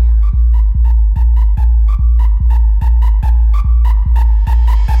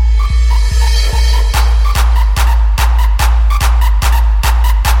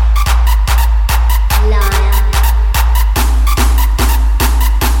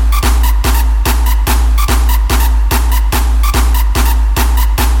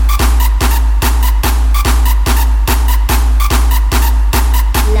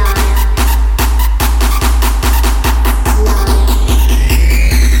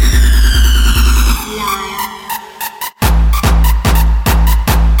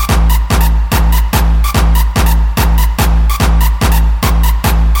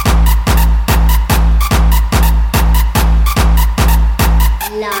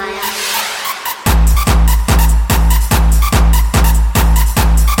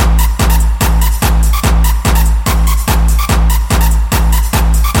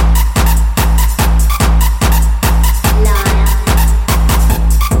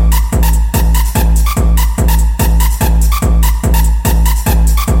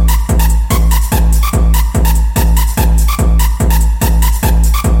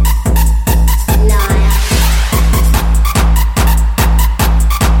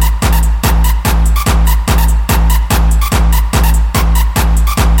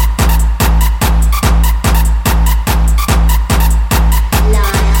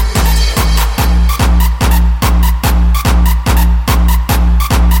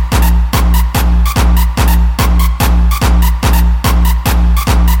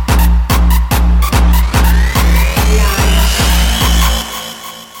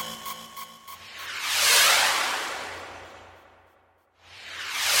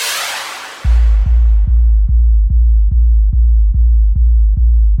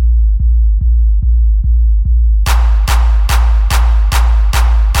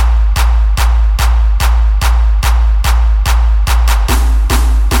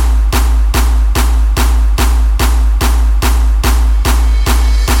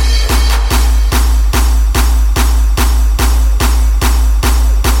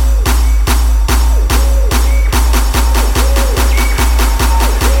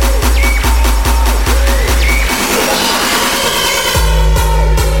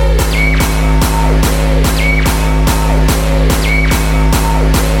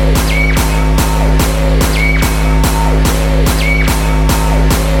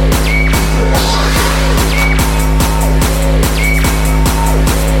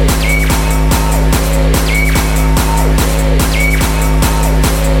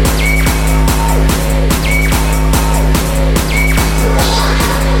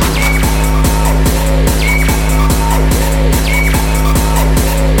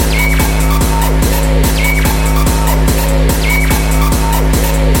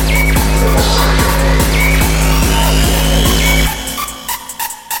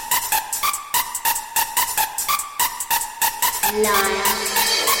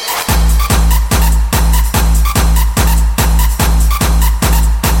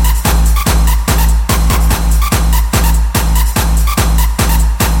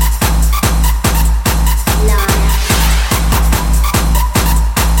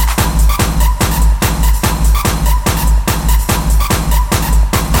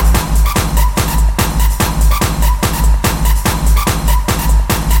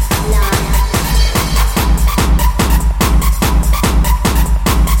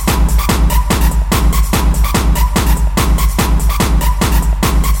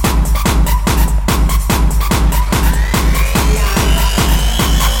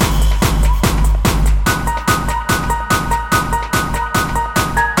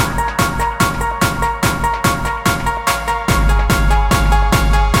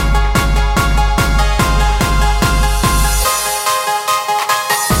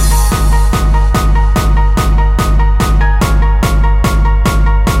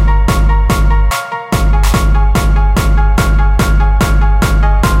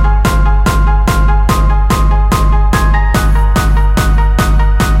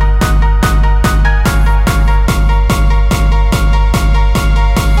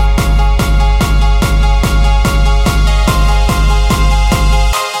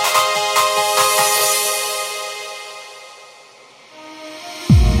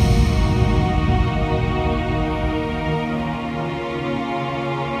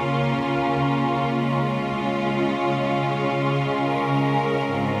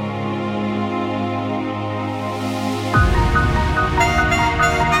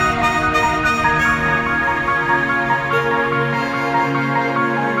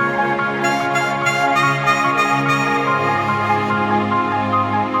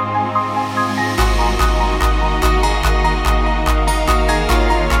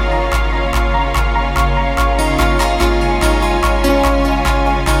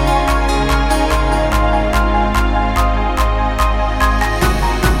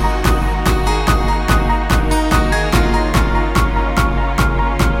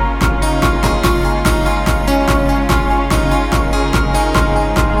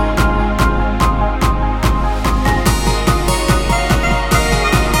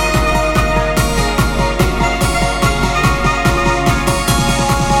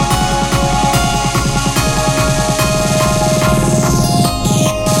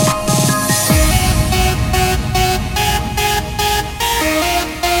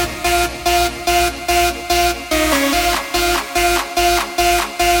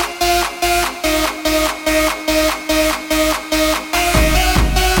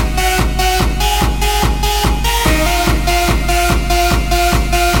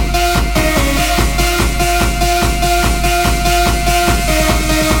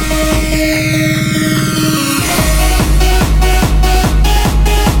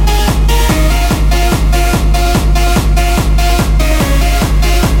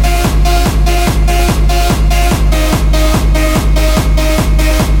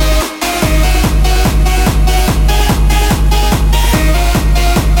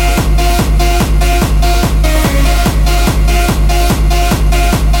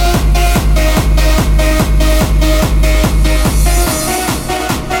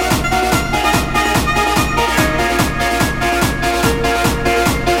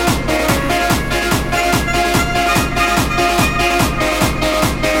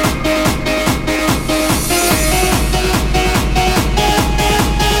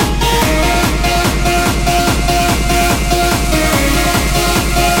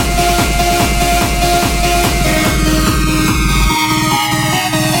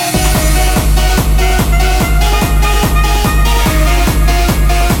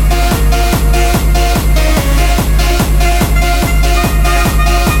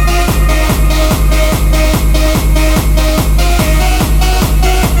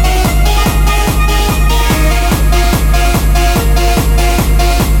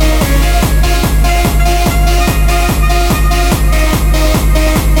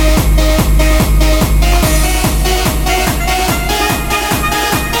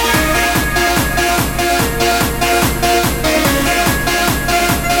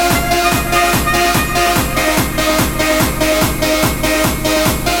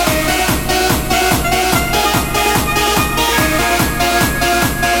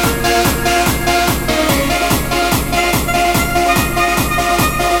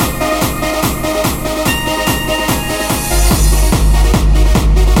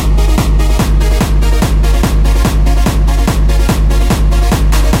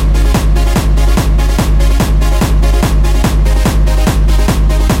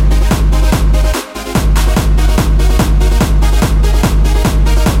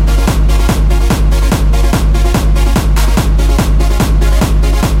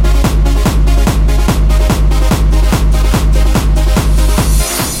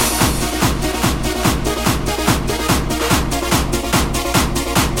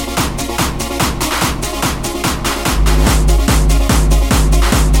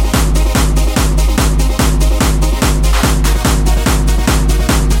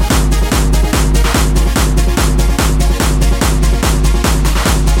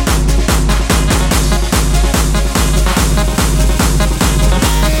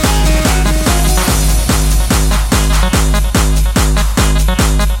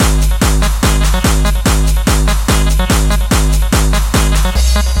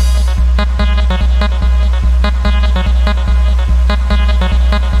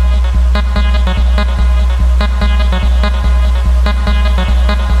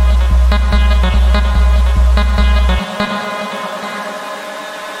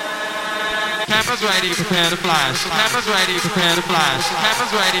 prepare to flash. Cameras ready, prepare to flash.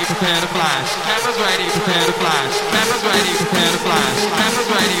 Cameras ready, prepare to flash. Cameras ready, prepare to flash. Cameras ready, prepare to flash. Cameras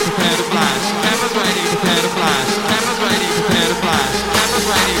ready, prepare to flash. Cameras ready, prepare to flash. Cameras ready, prepare to flash.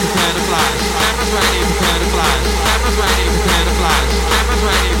 Cameras ready, prepare to flash. Cameras ready, prepare to flash. Cameras ready, prepare to flash. Cameras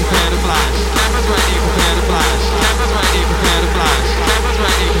ready, prepare to flash. Cameras ready, prepare to flash. Cameras ready, prepare to flash. Cameras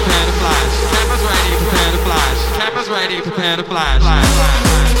ready, prepare to flash. Cameras ready, prepare to flash. Cameras ready, prepare to flash.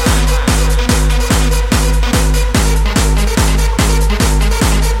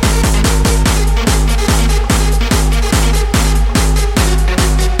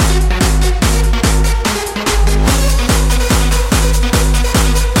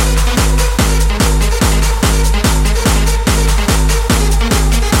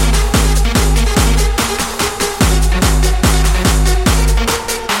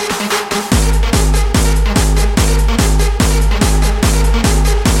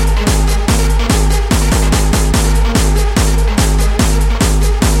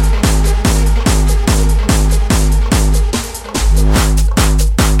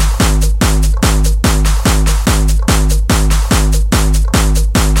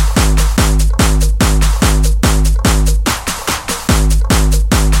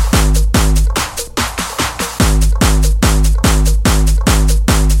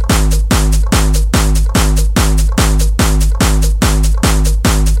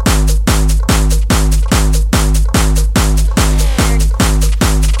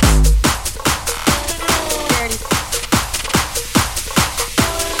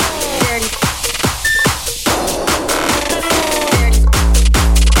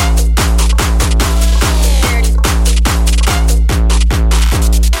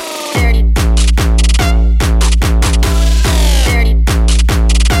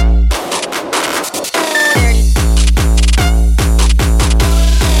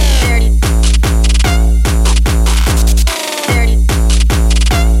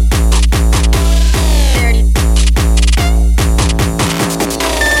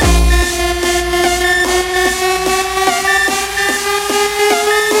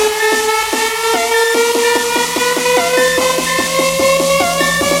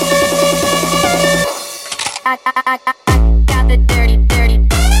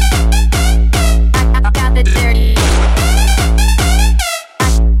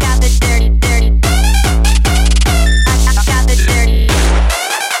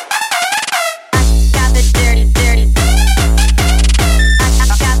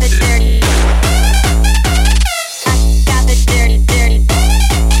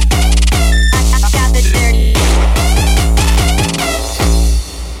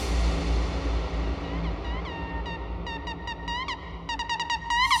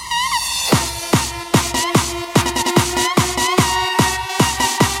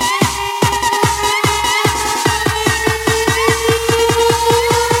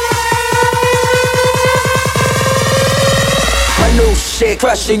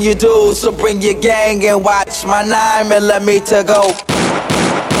 Crushing you dudes, so bring your gang and watch my 9mm go.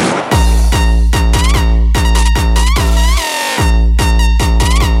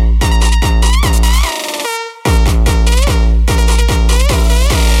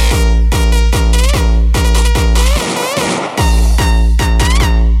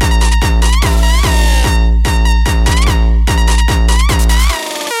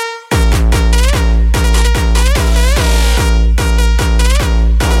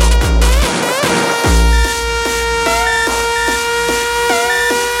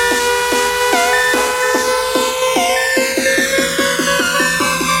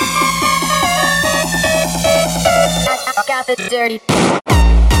 Dirty.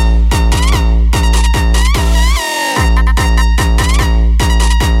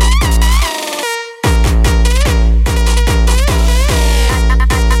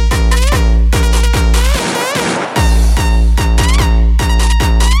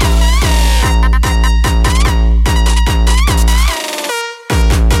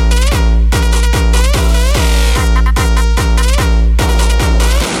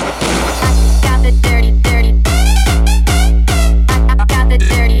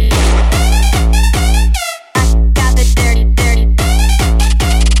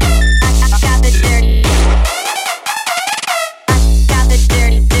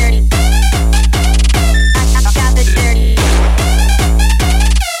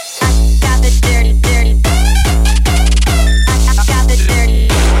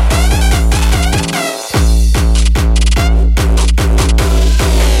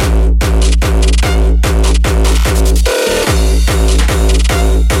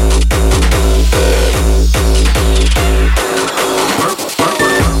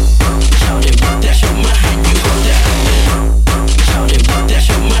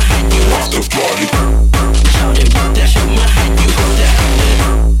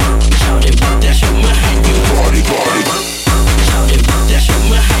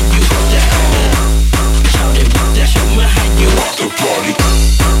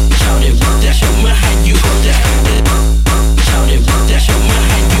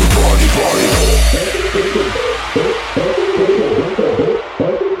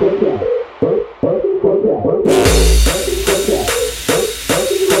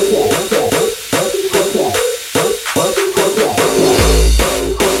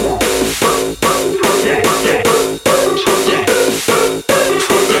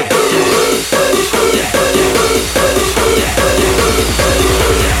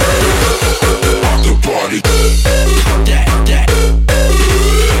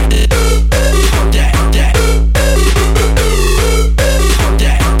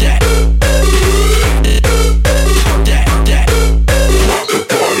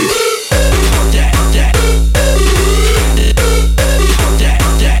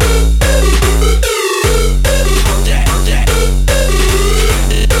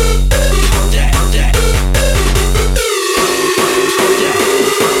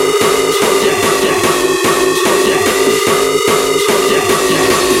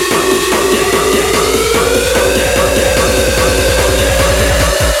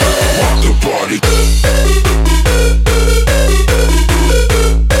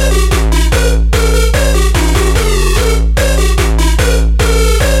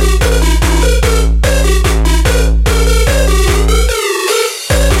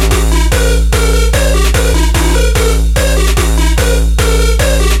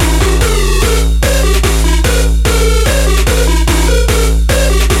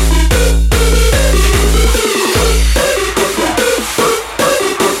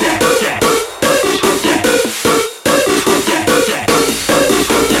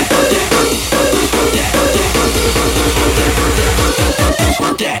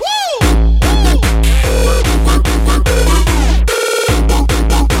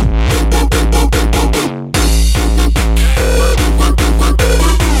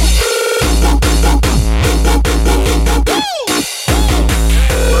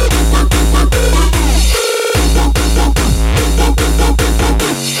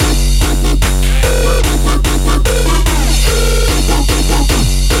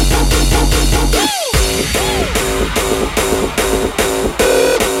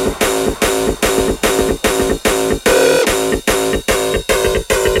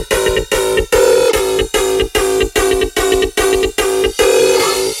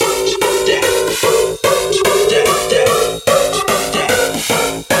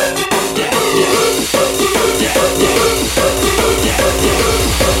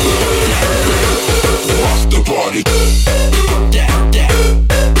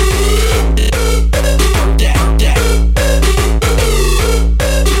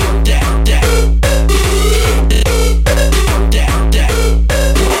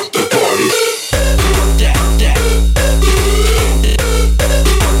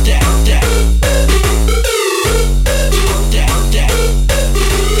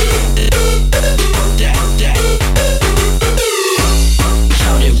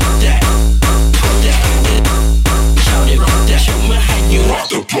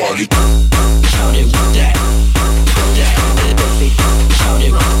 party. Shout it with that. Shout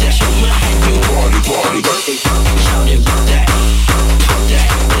it with that. Show me how you party. Shout it with that.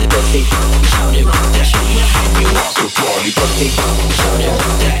 Shout it with that. Show me how you rock the party. Shout it with that. Shout it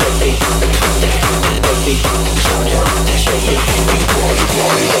with that. Show me how you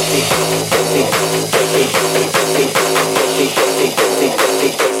party.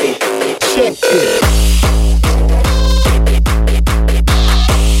 Check it.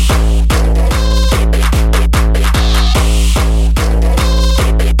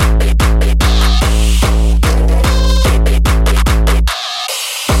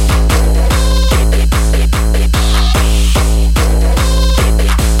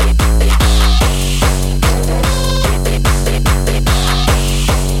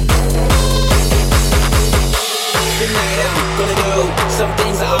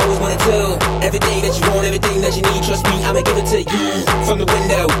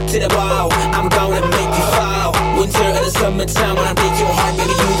 Summertime when I break your heart,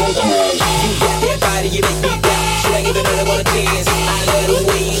 baby, you gon' go. You got that body, you make me doubt. Should I give another one a chance? I love the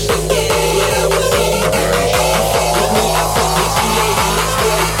way you shake that ass, but I wanna see you girl. You fuck with me, I fuck with you, lady. That's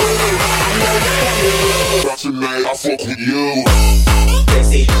what I do. I know you got me. But tonight I fuck with you.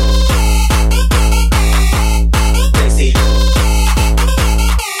 Sexy. Sexy.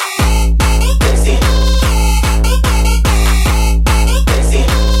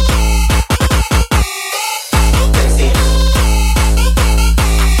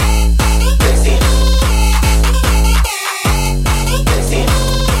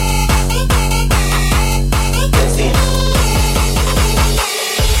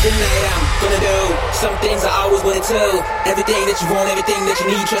 Everything that you want, everything that you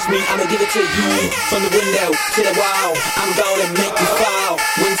need, trust me, I'ma give it to you. From the window to the wall, I'm gonna make you fall.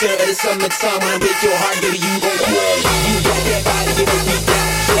 Winter or the summertime, when I break your heart, baby, you gon' crawl. You got that body, you make me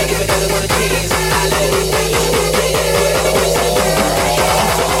doubt. Should I give another one a chance? I love the way you shake that ass, but I wanna see you girl. You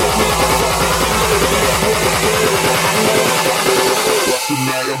fuck with me, I fuck with you, baby, that's what I do. I know you got me. But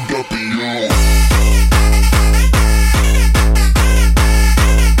tonight I'm dumping you.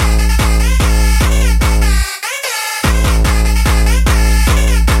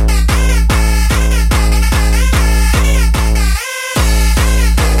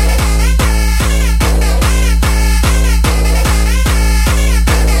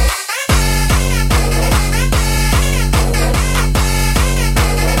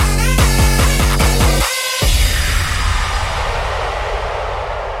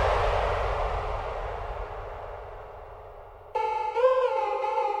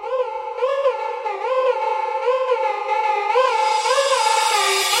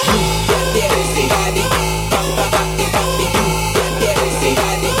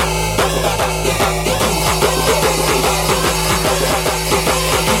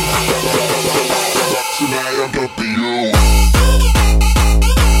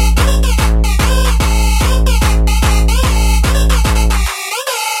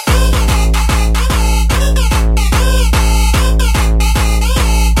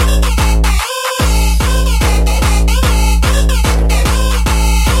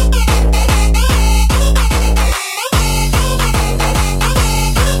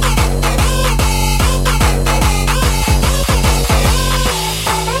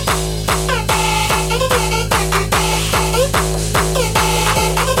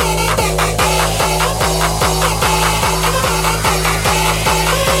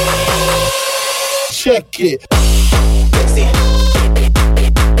 Check it. Sexy. Sexy.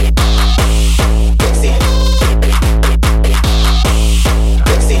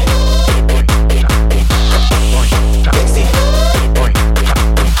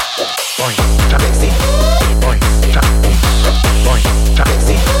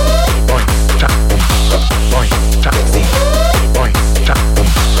 Sexy.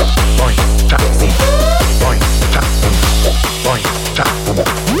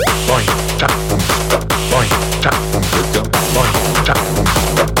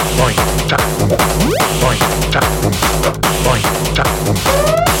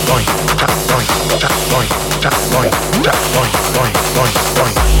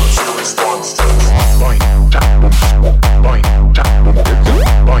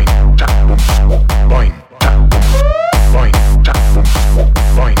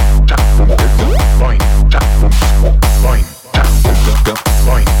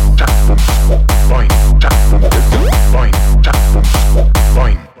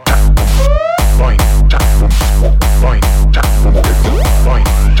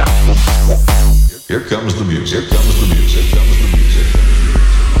 Here comes the music. Here comes the music. Here comes the music.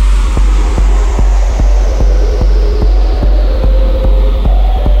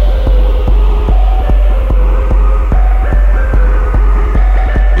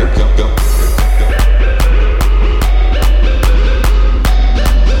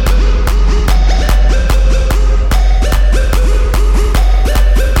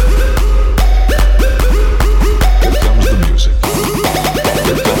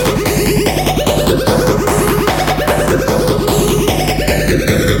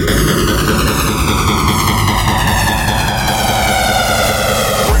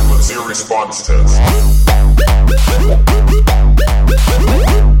 response test.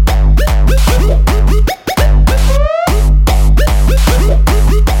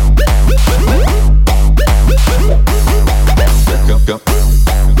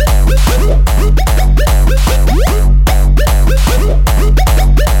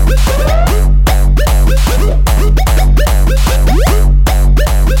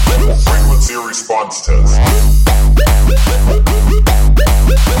 Frequency response test.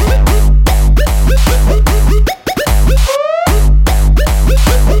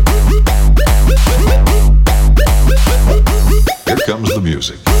 Here comes the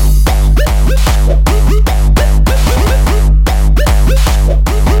music.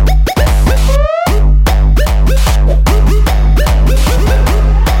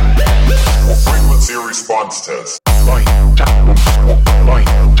 Frequency response test.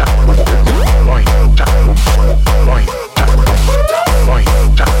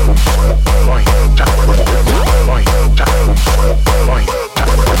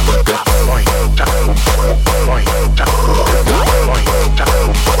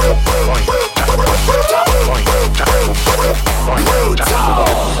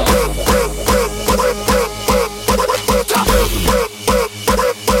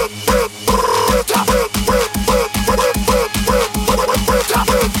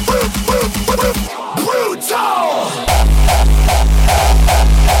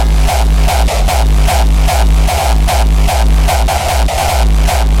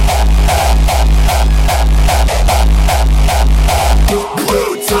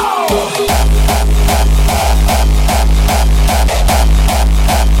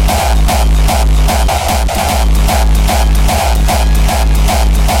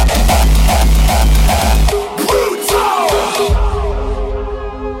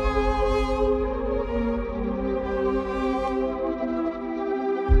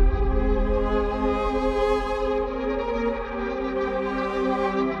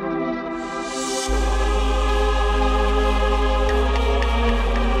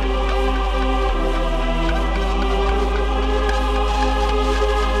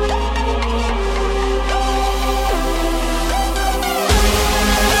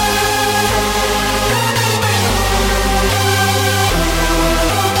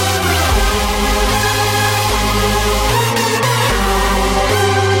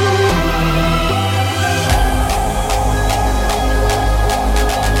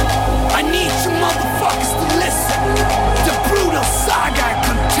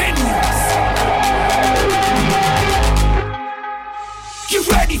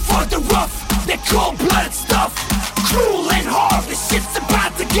 Cold-blooded stuff, cruel and hard. This shit's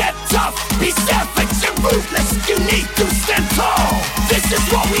about to get tough. Be savage and ruthless. You need to stand tall. This is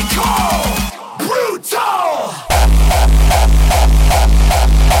what we call